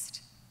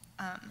focused.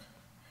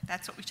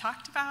 That's what we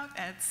talked about.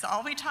 That's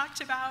all we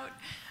talked about.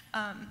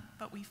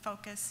 But we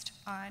focused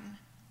on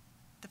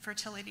the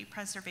fertility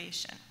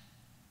preservation.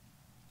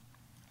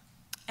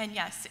 And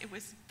yes, it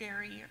was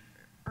very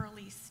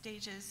early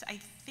stages. I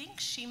think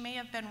she may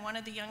have been one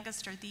of the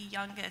youngest or the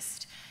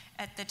youngest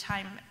at the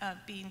time of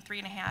being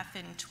 3.5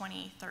 in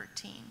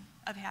 2013,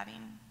 of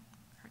having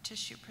her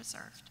tissue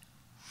preserved.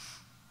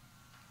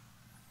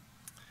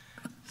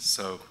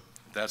 So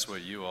that's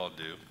what you all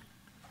do,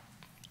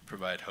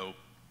 provide hope.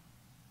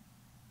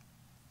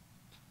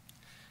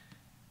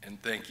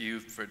 And thank you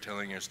for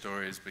telling your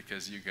stories,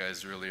 because you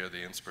guys really are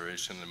the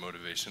inspiration and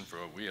motivation for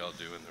what we all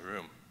do in the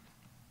room.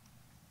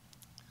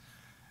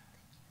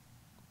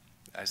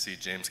 I see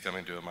James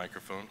coming to a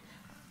microphone.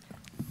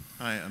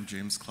 Hi, I'm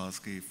James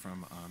Klosky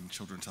from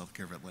Children's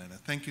Healthcare of Atlanta.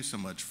 Thank you so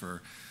much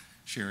for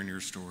sharing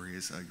your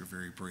stories. You're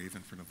very brave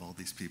in front of all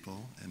these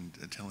people and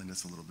telling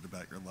us a little bit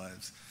about your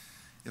lives.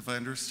 If I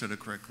understood it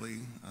correctly,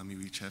 you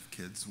each have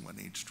kids, one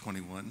age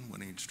 21,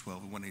 one age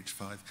 12, and one age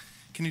 5.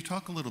 Can you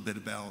talk a little bit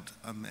about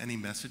any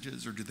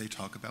messages, or do they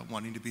talk about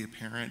wanting to be a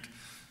parent?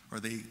 Are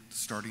they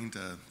starting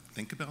to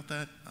think about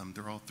that?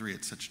 They're all 3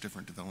 at such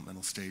different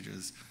developmental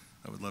stages.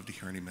 I would love to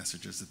hear any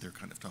messages that they're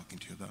kind of talking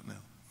to you about now.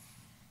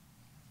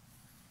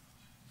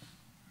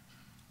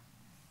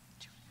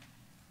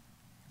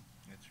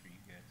 That's for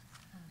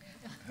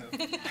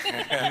you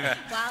guys.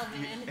 Wow,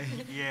 man.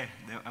 Yeah,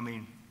 I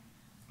mean,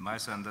 my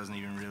son doesn't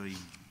even really,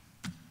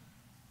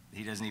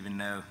 he doesn't even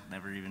know,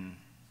 never even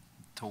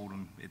told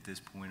him at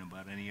this point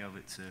about any of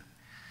it. So,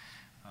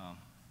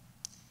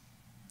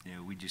 you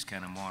know, we just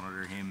kind of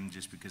monitor him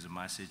just because of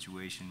my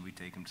situation. We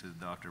take him to the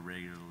doctor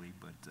regularly,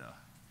 but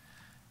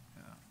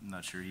I'm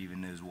not sure he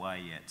even knows why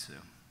yet, so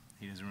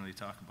he doesn't really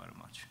talk about it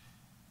much.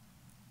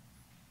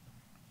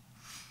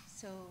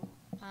 So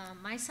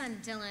my son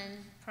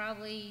Dylan,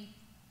 probably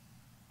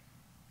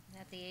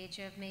at the age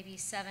of maybe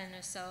 7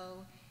 or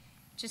so,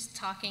 just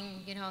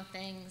talking, you know,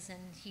 things, and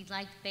he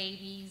liked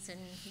babies, and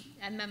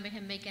I remember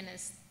him making a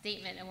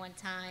statement at one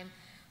time,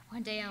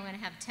 one day I'm going to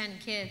have 10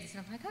 kids,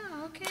 and I'm like,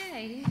 oh,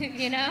 okay,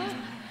 you know?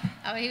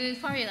 He was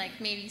probably like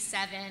maybe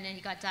 7, and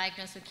he got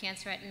diagnosed with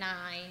cancer at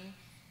 9,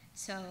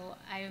 so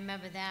I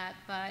remember that,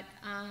 but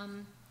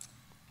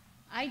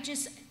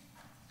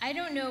I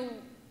don't know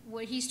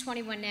what, he's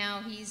 21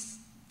 now,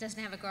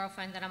 doesn't have a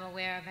girlfriend that I'm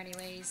aware of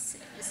anyways,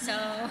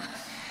 so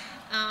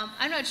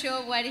I'm not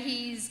sure what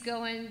he's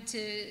going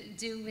to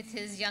do with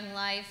his young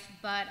life,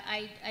 but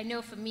I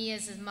know for me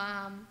as his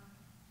mom,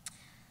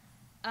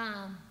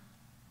 I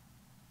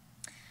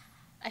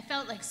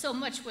felt like so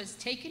much was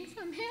taken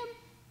from him,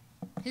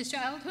 his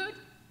childhood,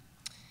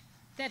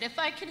 that if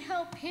I could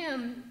help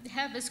him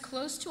have as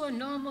close to a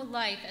normal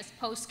life as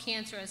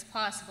post-cancer as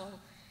possible,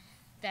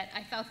 that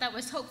I felt that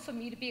was hope for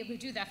me to be able to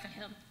do that for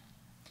him.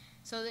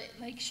 So that,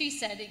 like she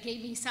said, it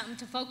gave me something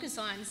to focus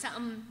on,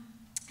 something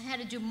I had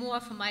to do more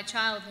for my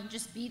child than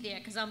just be there,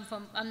 because I'm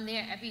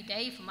there every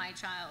day for my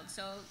child.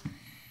 So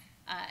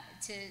I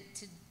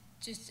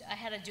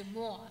had to do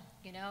more,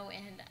 you know,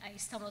 and I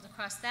stumbled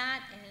across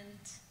that, and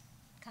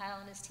Kyle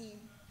and his team.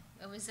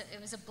 It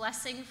was a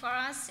blessing for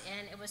us,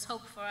 and it was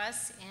hope for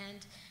us,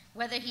 and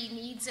whether he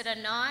needs it or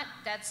not,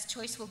 that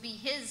choice will be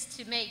his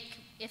to make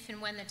if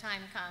and when the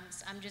time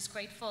comes. I'm just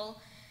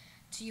grateful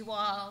to you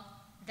all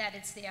that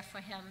it's there for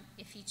him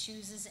if he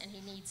chooses and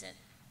he needs it.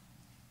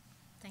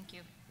 Thank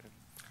you.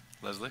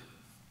 Leslie?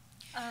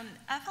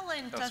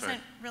 Evelyn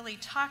doesn't really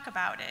talk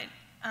about it,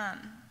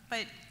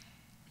 but,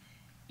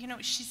 you know,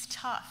 she's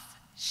tough.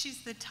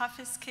 She's the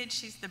toughest kid.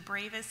 She's the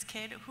bravest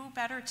kid. Who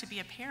better to be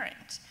a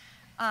parent?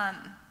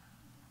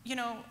 You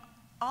know,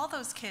 all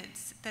those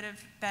kids that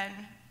have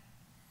been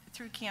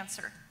through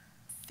cancer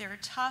They're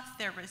tough,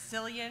 they're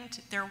resilient,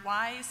 they're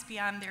wise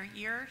beyond their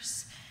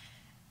years.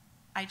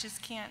 I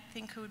just can't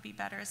think who would be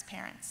better as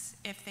parents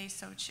if they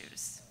so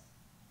choose.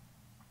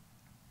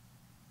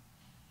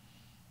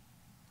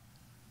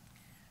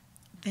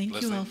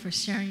 Thank you all for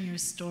sharing your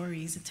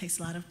stories. It takes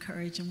a lot of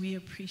courage, and we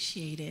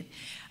appreciate it.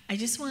 I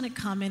just want to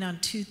comment on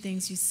two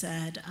things you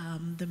said.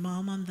 The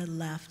mom on the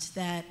left,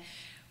 that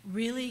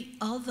really,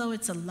 although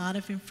it's a lot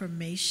of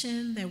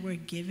information that we're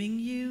giving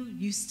you,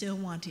 you still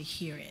want to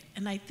hear it.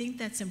 And I think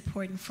that's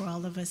important for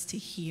all of us to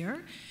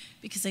hear,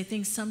 because I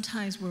think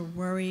sometimes we're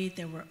worried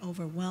that we're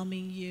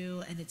overwhelming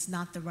you and it's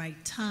not the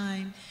right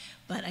time.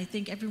 But I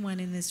think everyone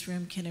in this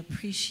room can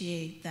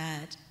appreciate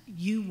that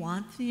you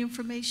want the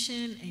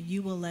information, and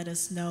you will let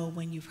us know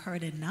when you've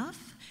heard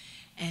enough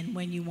and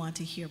when you want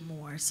to hear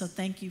more. So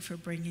thank you for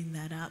bringing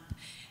that up.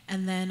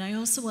 And then I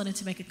also wanted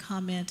to make a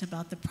comment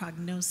about the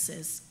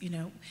prognosis. You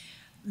know,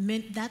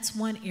 that's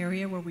one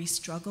area where we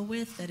struggle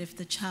with, that if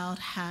the child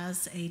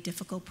has a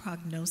difficult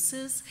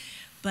prognosis,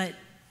 but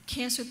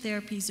cancer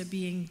therapies are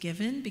being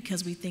given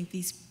because we think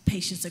these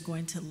patients are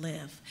going to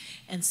live.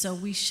 And so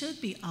we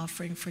should be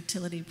offering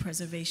fertility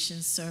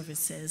preservation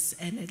services,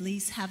 and at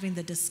least having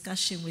the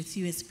discussion with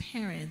you as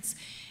parents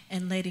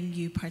and letting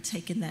you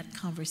partake in that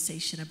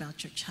conversation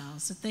about your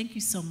child. So thank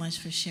you so much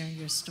for sharing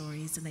your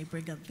stories, and they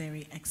bring up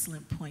very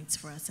excellent points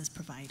for us as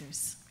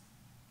providers.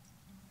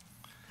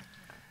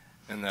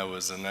 And that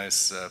was a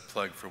nice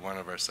plug for one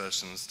of our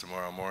sessions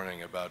tomorrow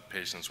morning about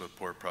patients with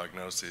poor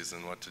prognoses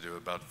and what to do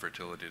about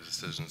fertility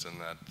decisions in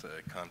that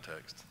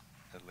context.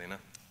 Lena?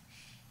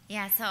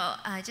 Yeah, so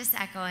just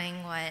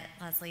echoing what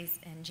Leslie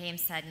and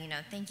James said, you know,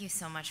 thank you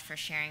so much for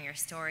sharing your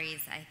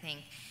stories. I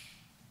think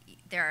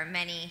there are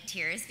many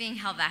tears being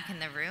held back in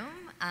the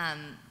room,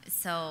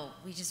 so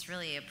we just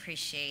really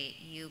appreciate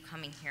you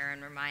coming here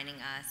and reminding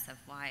us of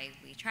why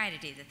we try to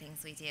do the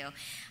things we do.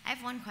 I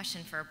have one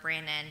question for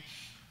Brandon.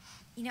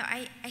 You know,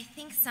 I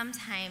think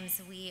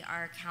sometimes we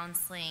are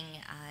counseling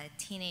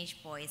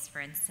teenage boys, for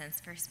instance,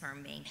 for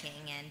sperm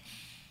banking, and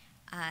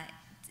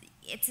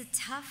it's a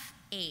tough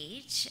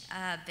age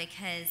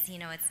because, you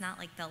know, it's not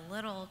like the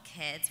little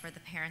kids where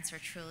the parents are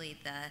truly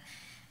the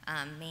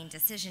main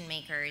decision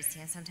makers.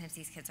 You know, sometimes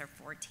these kids are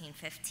 14,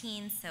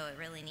 15, so it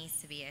really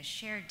needs to be a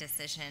shared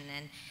decision.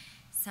 And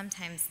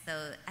sometimes,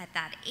 though, at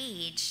that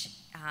age,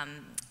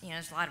 you know,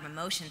 there's a lot of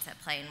emotions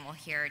at play, and we'll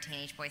hear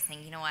teenage boys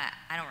saying, you know what,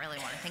 I don't really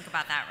want to think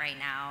about that right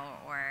now,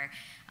 or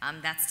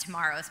that's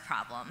tomorrow's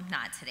problem,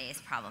 not today's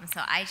problem.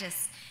 So I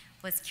just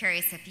was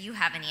curious if you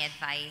have any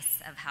advice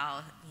of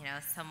how, you know,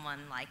 someone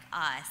like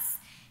us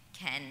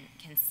can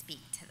speak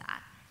to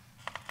that.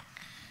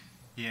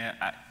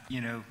 Yeah,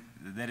 you know,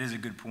 that is a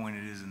good point.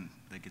 It isn't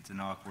like it's an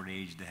awkward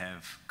age to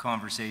have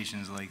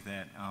conversations like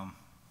that.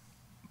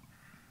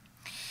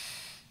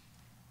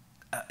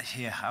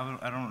 Yeah,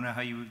 I don't know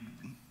how you would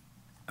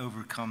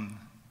overcome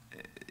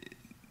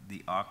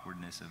the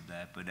awkwardness of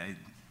that, but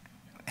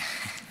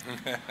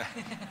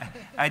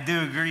I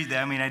do agree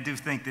that, I mean, I do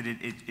think that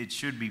it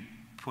should be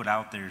put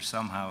out there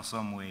somehow,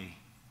 some way.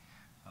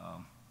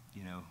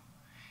 You know,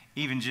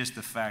 even just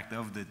the fact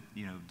of the,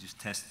 you know, just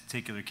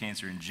testicular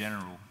cancer in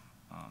general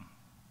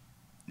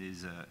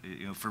is,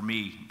 you know, for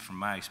me, from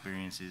my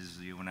experiences,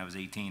 you know, when I was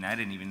 18, I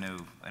didn't even know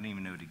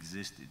it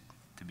existed,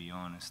 to be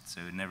honest.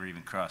 So it never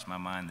even crossed my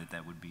mind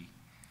that would be,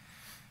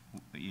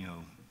 you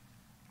know,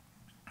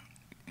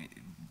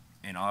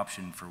 an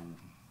option for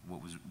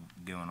what was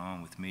going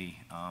on with me.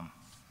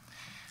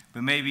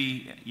 But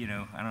maybe, you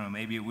know, I don't know,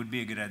 maybe it would be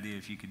a good idea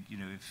if you could, you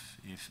know,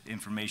 if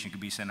information could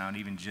be sent out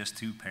even just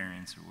to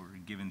parents, or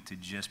given to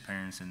just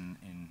parents, and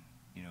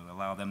you know,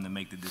 allow them to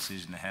make the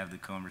decision to have the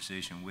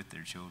conversation with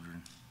their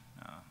children.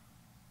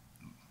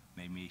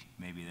 Maybe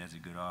that's a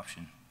good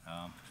option.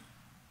 I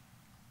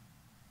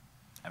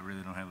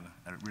really don't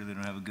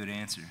have a good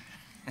answer.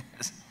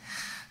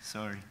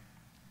 Sorry.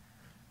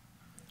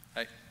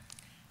 Hi.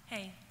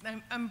 Hey,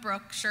 I'm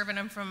Brooke Shervin.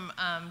 I'm from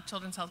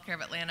Children's Healthcare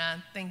of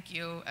Atlanta. Thank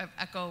you. I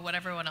echo what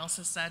everyone else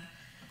has said.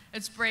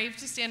 It's brave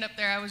to stand up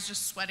there. I was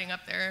just sweating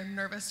up there,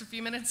 nervous a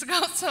few minutes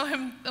ago, so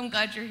I'm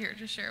glad you're here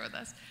to share with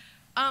us.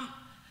 I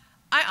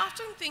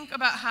often think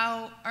about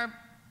how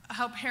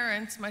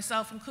parents,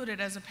 myself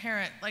included as a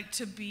parent, like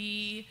to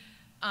be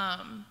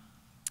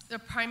the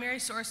primary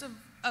source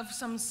of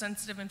some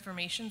sensitive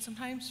information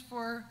sometimes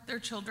for their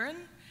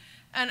children.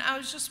 And I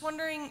was just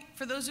wondering,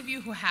 for those of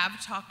you who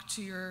have talked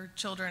to your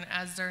children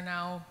as they're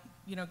now,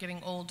 you know,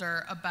 getting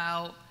older,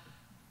 about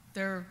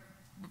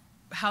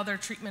how their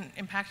treatment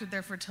impacted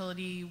their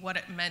fertility, what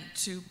it meant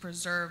to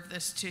preserve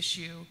this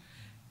tissue,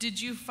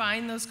 did you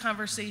find those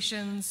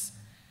conversations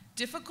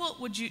difficult?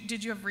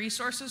 Did you have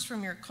resources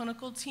from your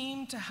clinical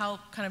team to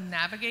help kind of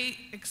navigate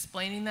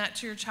explaining that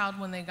to your child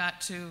when they got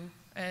to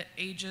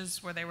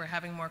ages where they were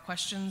having more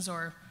questions,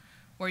 or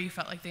where you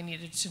felt like they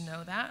needed to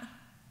know that?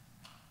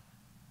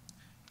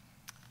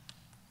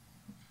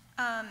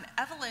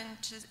 Evelyn,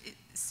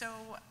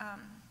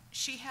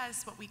 she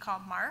has what we call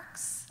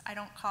marks. I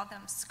don't call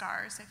them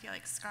scars. I feel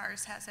like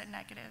scars has a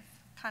negative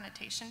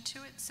connotation to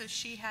it. So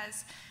she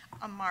has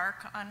a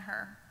mark on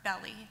her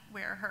belly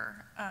where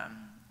her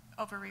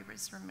ovary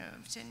was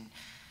removed. And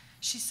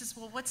she says,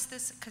 well, what's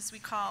this? Because we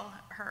call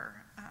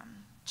her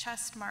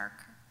chest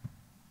mark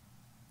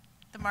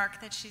the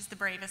mark that she's the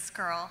bravest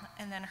girl,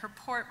 and then her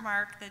port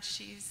mark that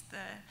she's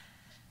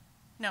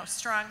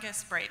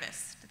strongest,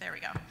 bravest. There we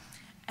go.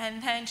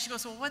 And then she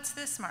goes, well, what's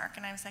this mark?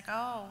 And I was like,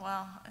 oh,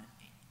 well,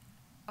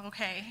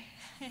 okay.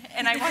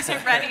 And I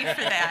wasn't ready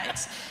for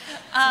that.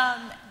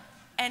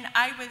 And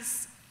I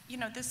was,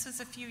 this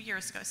was a few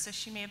years ago, so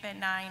she may have been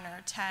 9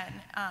 or 10.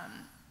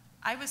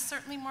 I was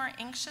certainly more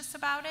anxious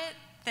about it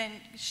than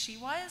she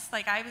was.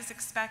 Like, I was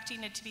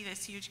expecting it to be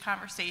this huge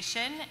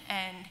conversation,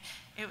 and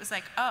it was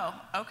like, oh,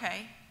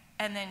 okay.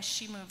 And then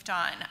she moved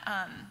on.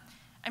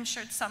 I'm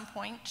sure at some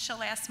point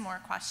she'll ask more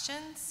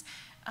questions.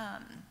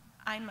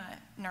 I'm a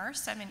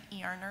nurse. I'm an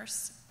ER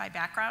nurse by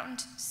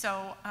background,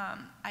 so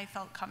I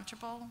felt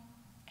comfortable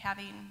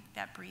having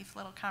that brief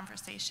little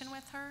conversation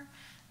with her.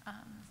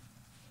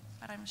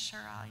 But I'm sure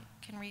I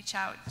can reach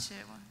out to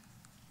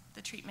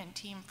the treatment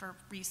team for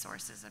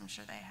resources. I'm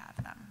sure they have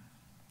them.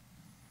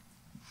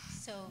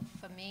 So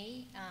for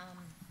me,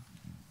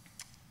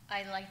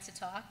 I like to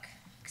talk,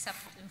 except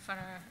in front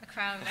of a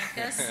crowd like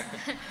this.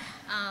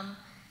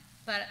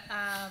 But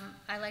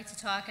I like to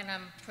talk, and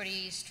I'm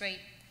pretty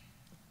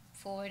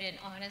straightforward and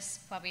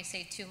honest. Probably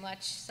say too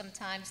much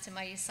sometimes to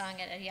my son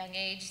at a young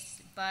age.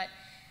 But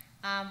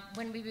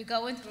when we were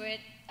going through it,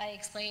 I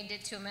explained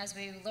it to him as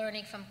we were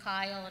learning from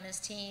Kyle and his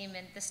team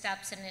and the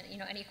steps, and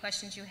any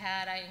questions you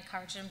had, I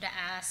encouraged him to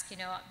ask.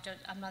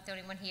 I'm not the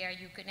only one here.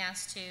 You can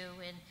ask too.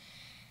 And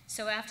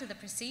so after the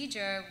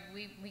procedure,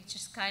 we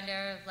just kind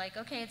of like,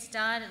 okay, it's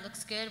done. It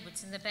looks good.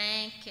 It's in the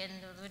bank, and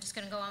we're just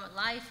going to go on with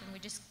life. And we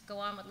just go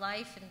on with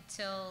life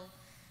until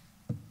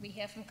we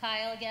hear from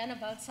Kyle again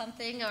about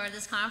something or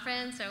this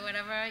conference or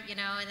whatever, And then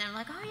I'm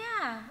like, oh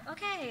yeah,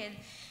 okay.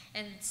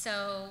 And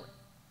so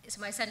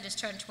my son just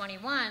turned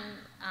 21,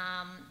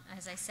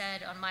 as I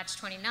said, on March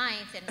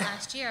 29th, and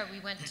last year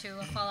we went to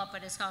a follow-up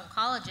with his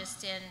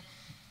oncologist,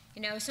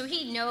 and so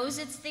he knows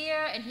it's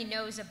there and he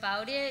knows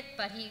about it,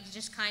 but he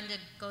just kind of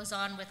goes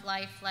on with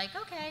life like,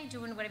 okay,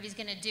 doing whatever he's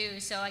gonna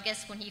do. So I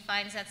guess when he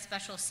finds that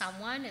special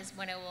someone is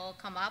when it will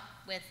come up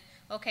with,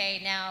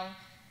 okay, now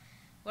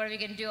what are we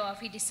gonna do? Or if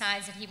he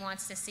decides that he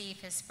wants to see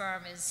if his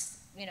sperm is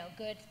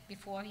good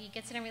before he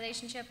gets in a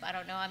relationship. I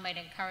don't know, I might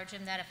encourage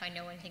him that if I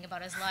know anything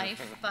about his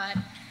life, but,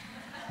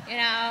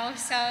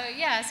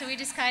 so we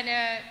just kind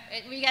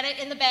of, we got it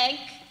in the bank,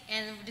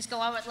 and we just go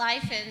on with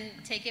life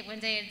and take it one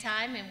day at a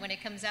time, and when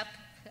it comes up,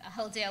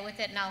 he'll deal with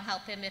it, and I'll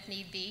help him if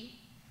need be,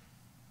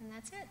 and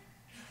that's it.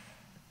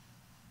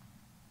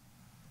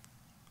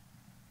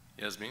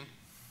 Yasmin?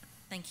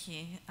 Thank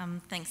you.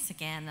 Thanks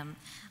again. I'm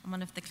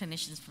one of the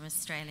clinicians from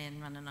Australia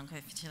and run an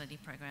Oncofertility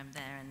program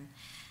there, and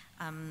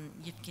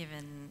you've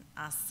given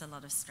us a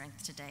lot of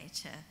strength today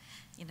to,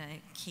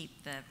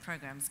 keep the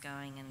programs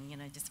going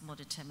and, just more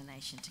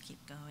determination to keep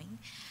going.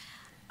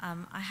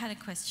 I had a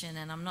question,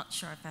 and I'm not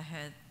sure if I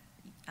heard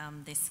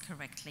this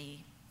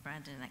correctly,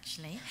 Brandon,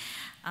 actually.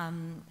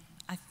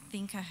 I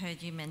think I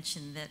heard you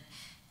mention that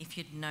if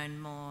you'd known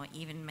more,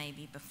 even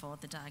maybe before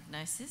the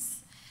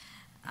diagnosis,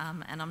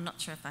 and I'm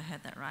not sure if I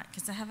heard that right,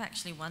 because I have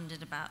actually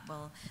wondered about,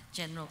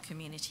 general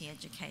community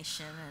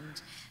education, and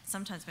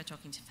sometimes we're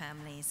talking to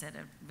families at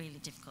a really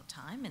difficult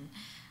time,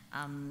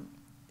 and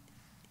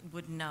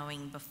would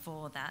knowing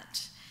before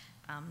that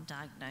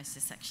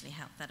diagnosis actually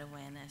help that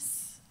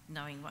awareness,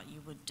 knowing what you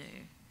would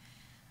do?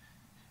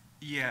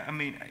 Yeah,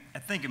 I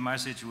think in my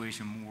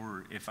situation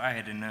more, if I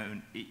had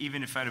known,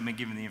 even if I'd have been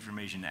given the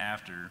information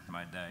after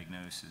my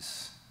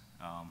diagnosis,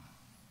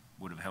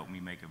 would have helped me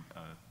make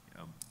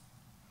a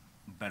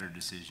better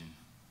decision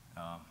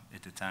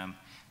at the time.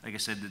 Like I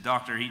said, the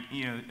doctor,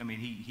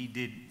 he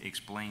did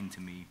explain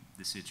to me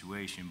the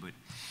situation, but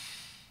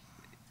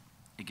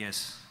I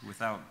guess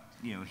without,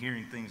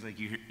 hearing things like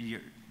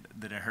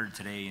that I heard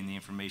today and the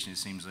information it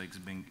seems like is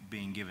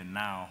being given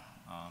now,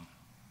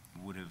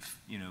 would have,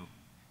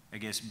 I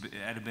guess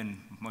I'd have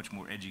been much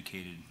more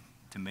educated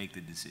to make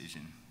the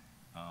decision.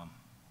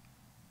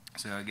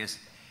 So I guess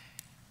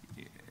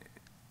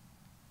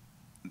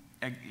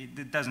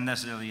it doesn't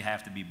necessarily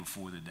have to be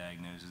before the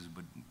diagnosis,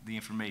 but the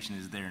information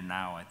is there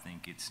now. I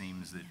think it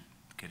seems that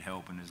could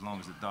help, and as long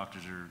as the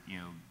doctors are,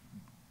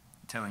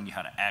 telling you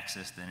how to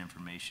access that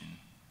information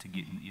to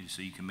get,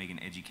 so you can make an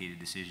educated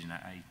decision,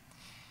 I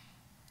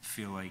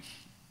feel like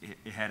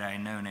had I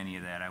known any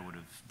of that, I would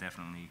have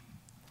definitely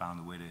found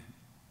a way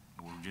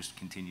to, or just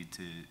continued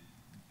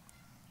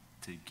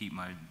to keep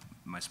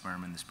my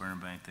sperm in the sperm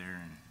bank there,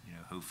 and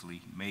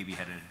hopefully maybe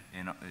had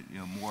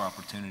more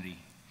opportunity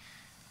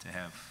to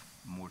have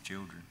more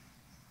children.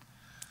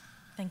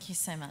 Thank you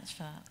so much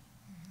for that.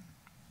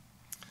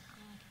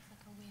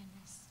 Like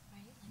awareness,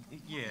 right?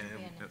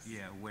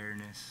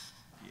 Awareness.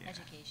 Yeah.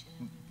 Education,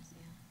 awareness,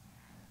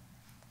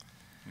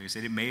 Like I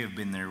said, it may have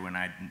been there when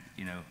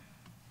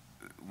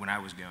when I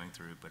was going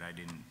through it, but I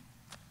didn't.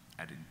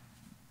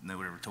 No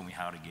one ever told me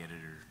how to get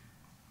it, or.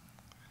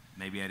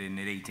 maybe I didn't,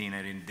 at 18,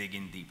 I didn't dig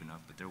in deep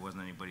enough, but there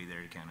wasn't anybody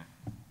there to kind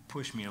of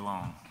push me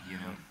along, you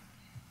know.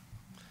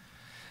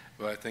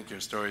 Well, I think your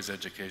story is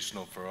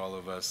educational for all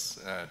of us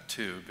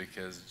too,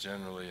 because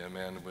generally a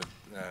man would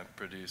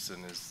produce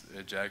in his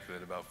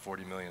ejaculate about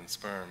 40 million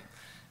sperm.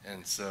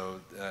 And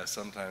so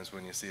sometimes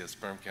when you see a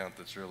sperm count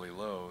that's really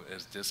low,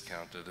 it's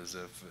discounted as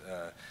if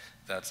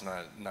that's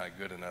not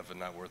good enough and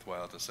not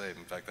worthwhile to save.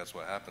 In fact, that's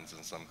what happens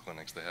in some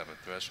clinics. They have a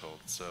threshold.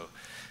 So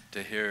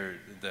to hear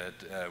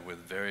that with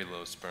very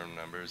low sperm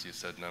numbers, you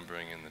said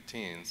numbering in the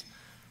teens,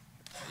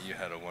 you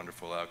had a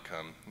wonderful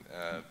outcome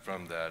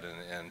from that,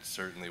 and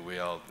certainly we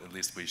all, at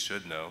least we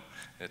should know,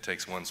 it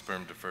takes one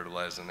sperm to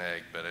fertilize an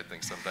egg, but I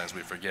think sometimes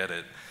we forget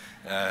it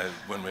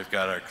when we've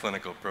got our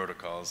clinical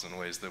protocols and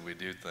ways that we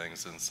do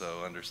things, and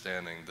so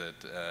understanding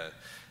that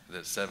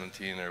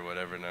 17 or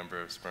whatever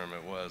number of sperm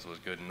it was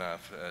good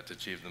enough to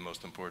achieve the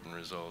most important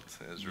result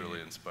is really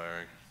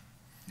inspiring.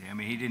 Yeah, I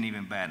mean, he didn't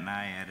even bat an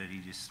eye at it.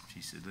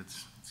 He said,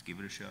 let's give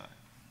it a shot.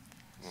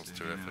 That's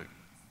so, terrific.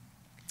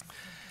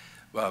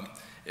 Well,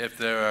 if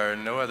there are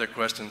no other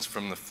questions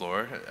from the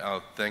floor,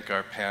 I'll thank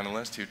our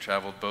panelists who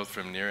traveled both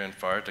from near and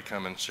far to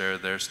come and share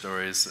their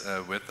stories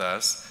with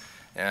us.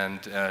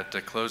 And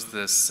to close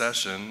this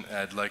session,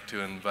 I'd like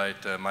to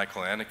invite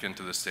Michael Anakin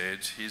to the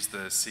stage. He's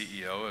the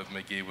CEO of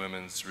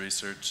Magee-Women's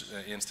Research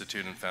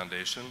Institute and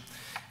Foundation,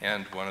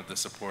 and one of the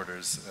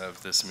supporters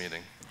of this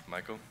meeting.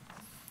 Michael?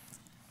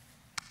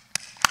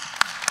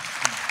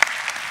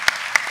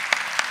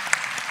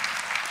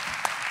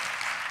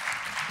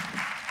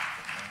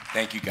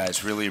 Thank you,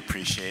 guys. Really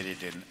appreciate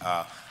it. And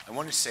I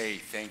want to say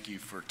thank you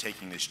for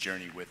taking this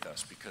journey with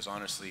us, because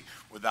honestly,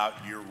 without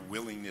your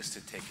willingness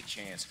to take a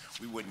chance,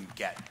 we wouldn't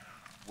get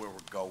where we're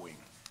going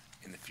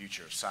in the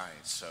future of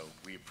science. So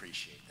we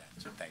appreciate that.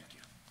 So thank you.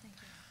 Thank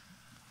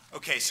you.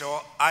 Okay, so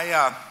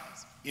I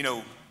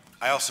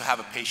also have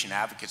a patient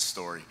advocate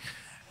story.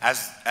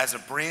 As a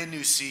brand new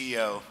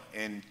CEO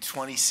in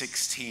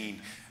 2016,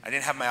 I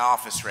didn't have my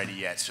office ready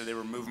yet, so they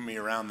were moving me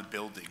around the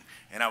building.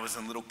 And I was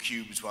in little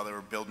cubes while they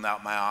were building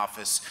out my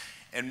office.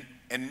 And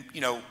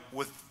you know,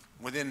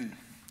 within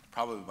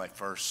probably my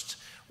first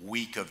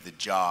week of the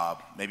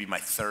job, maybe my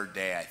third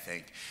day, I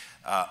think,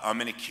 I'm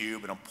in a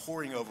cube and I'm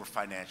poring over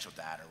financial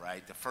data,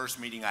 right? The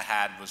first meeting I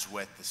had was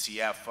with the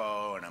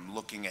CFO, and I'm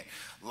looking at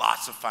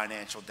lots of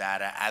financial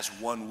data, as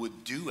one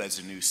would do as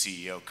a new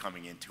CEO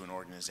coming into an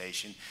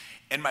organization.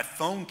 And my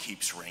phone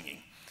keeps ringing.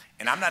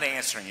 And I'm not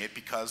answering it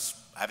because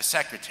I have a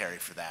secretary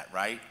for that,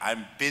 right?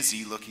 I'm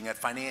busy looking at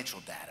financial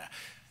data,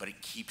 but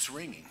it keeps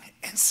ringing.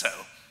 And so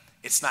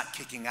it's not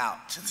kicking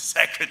out to the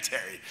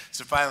secretary.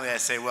 So finally I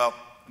say, well,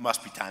 it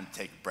must be time to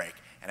take a break.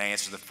 And I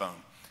answer the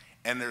phone.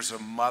 And there's a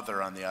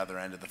mother on the other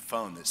end of the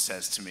phone that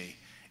says to me,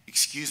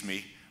 excuse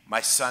me,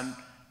 my son,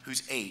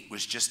 who's 8,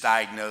 was just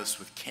diagnosed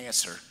with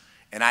cancer,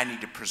 and I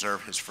need to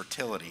preserve his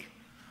fertility.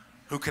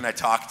 Who can I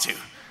talk to?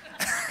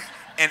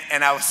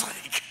 and I was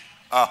like,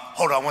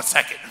 hold on one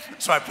second.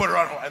 So I put her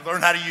on hold. I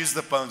learned how to use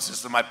the phone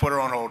system. I put her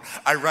on hold.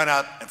 I run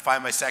out and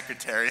find my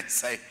secretary and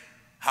say,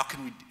 how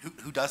can we,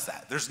 who does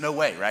that? There's no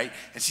way, right?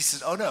 And she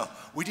says, oh no,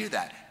 we do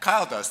that.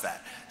 Kyle does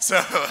that.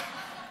 So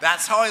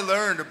that's how I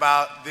learned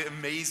about the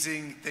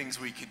amazing things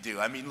we could do.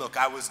 I mean, look,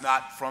 I was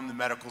not from the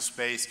medical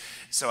space,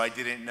 so I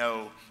didn't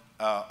know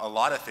a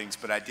lot of things,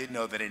 but I did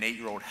know that an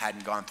 8-year-old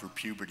hadn't gone through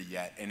puberty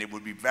yet, and it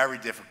would be very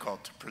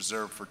difficult to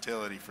preserve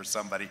fertility for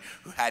somebody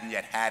who hadn't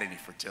yet had any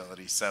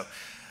fertility. So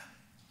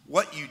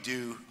what you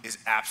do is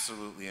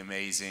absolutely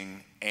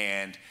amazing,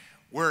 and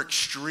we're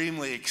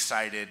extremely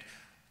excited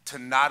to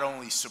not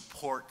only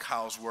support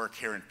Kyle's work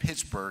here in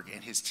Pittsburgh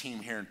and his team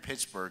here in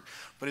Pittsburgh,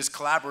 but his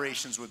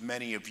collaborations with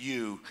many of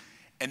you.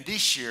 And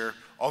this year,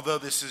 although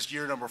this is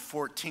year number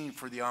 14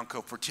 for the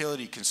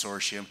Oncofertility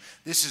Consortium,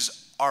 this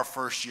is our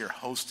first year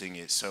hosting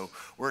it. So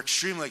we're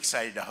extremely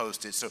excited to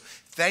host it. So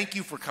thank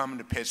you for coming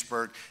to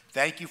Pittsburgh.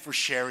 Thank you for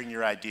sharing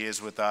your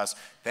ideas with us.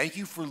 Thank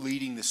you for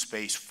leading the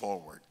space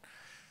forward.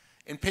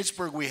 In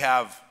Pittsburgh, we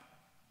have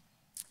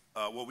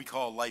what we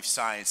call a life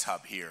science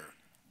hub here.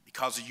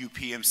 Because of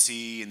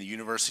UPMC and the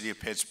University of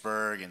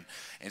Pittsburgh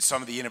and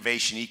some of the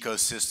innovation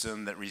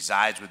ecosystem that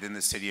resides within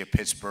the city of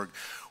Pittsburgh,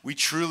 we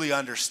truly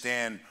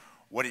understand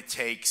what it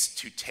takes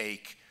to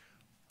take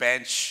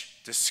bench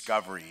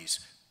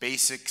discoveries,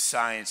 basic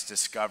science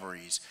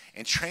discoveries,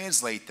 and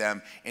translate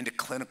them into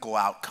clinical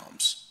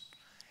outcomes.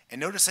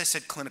 And notice I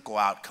said clinical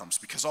outcomes,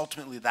 because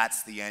ultimately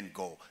that's the end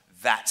goal.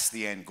 That's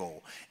the end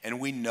goal. And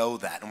we know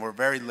that, and we're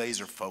very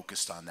laser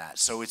focused on that.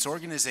 So it's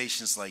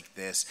organizations like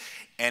this,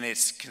 and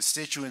it's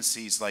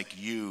constituencies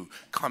like you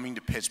coming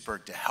to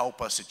Pittsburgh to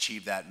help us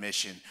achieve that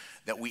mission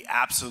that we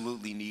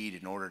absolutely need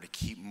in order to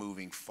keep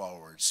moving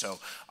forward. So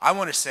I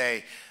want to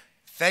say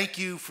thank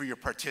you for your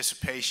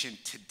participation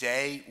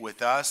today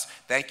with us.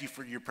 Thank you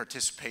for your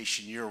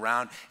participation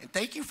year-round. And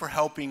thank you for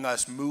helping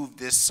us move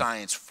this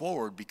science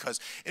forward, because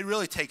it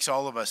really takes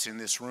all of us in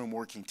this room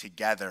working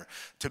together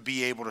to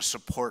be able to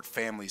support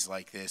families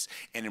like this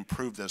and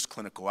improve those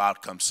clinical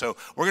outcomes. So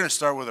we're going to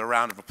start with a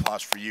round of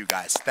applause for you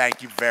guys.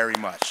 Thank you very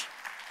much.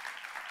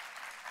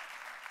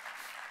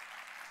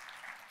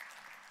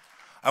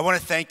 I want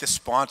to thank the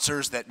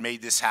sponsors that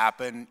made this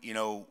happen. You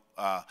know,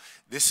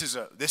 this is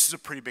a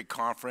pretty big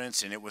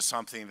conference, and it was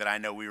something that I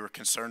know we were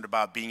concerned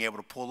about being able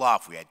to pull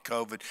off. We had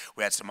COVID,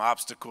 we had some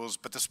obstacles,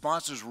 but the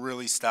sponsors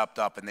really stepped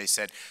up and they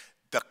said,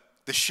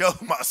 the show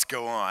must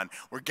go on.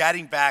 We're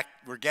getting back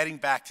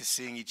to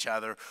seeing each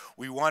other.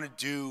 We want to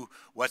do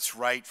what's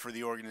right for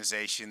the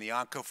organization. The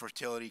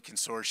Oncofertility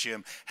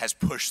Consortium has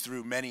pushed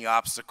through many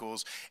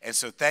obstacles. And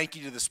so thank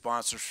you to the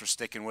sponsors for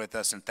sticking with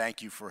us, and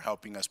thank you for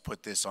helping us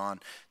put this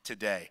on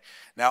today.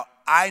 Now,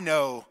 I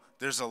know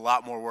there's a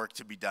lot more work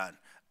to be done.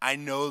 I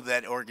know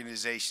that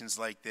organizations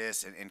like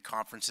this and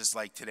conferences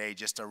like today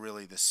just are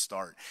really the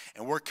start.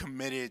 And we're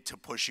committed to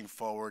pushing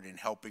forward and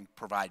helping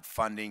provide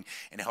funding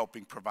and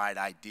helping provide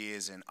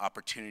ideas and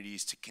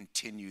opportunities to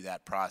continue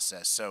that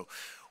process. So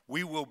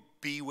we will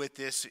be with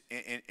this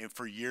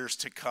for years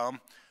to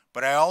come.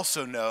 But I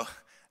also know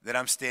that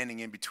I'm standing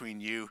in between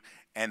you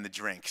and the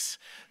drinks.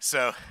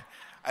 So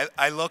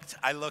I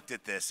looked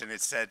at this and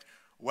it said,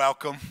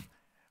 welcome.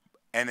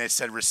 And it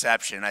said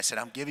reception. I said,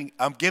 I'm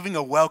giving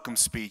a welcome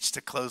speech to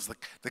close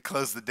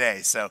the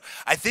day. So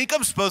I think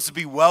I'm supposed to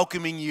be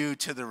welcoming you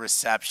to the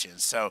reception.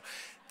 So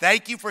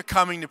thank you for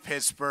coming to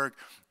Pittsburgh.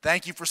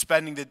 Thank you for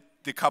spending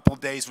the couple of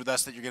days with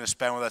us that you're going to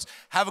spend with us.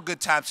 Have a good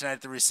time tonight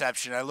at the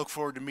reception. I look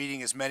forward to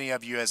meeting as many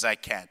of you as I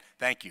can.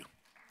 Thank you.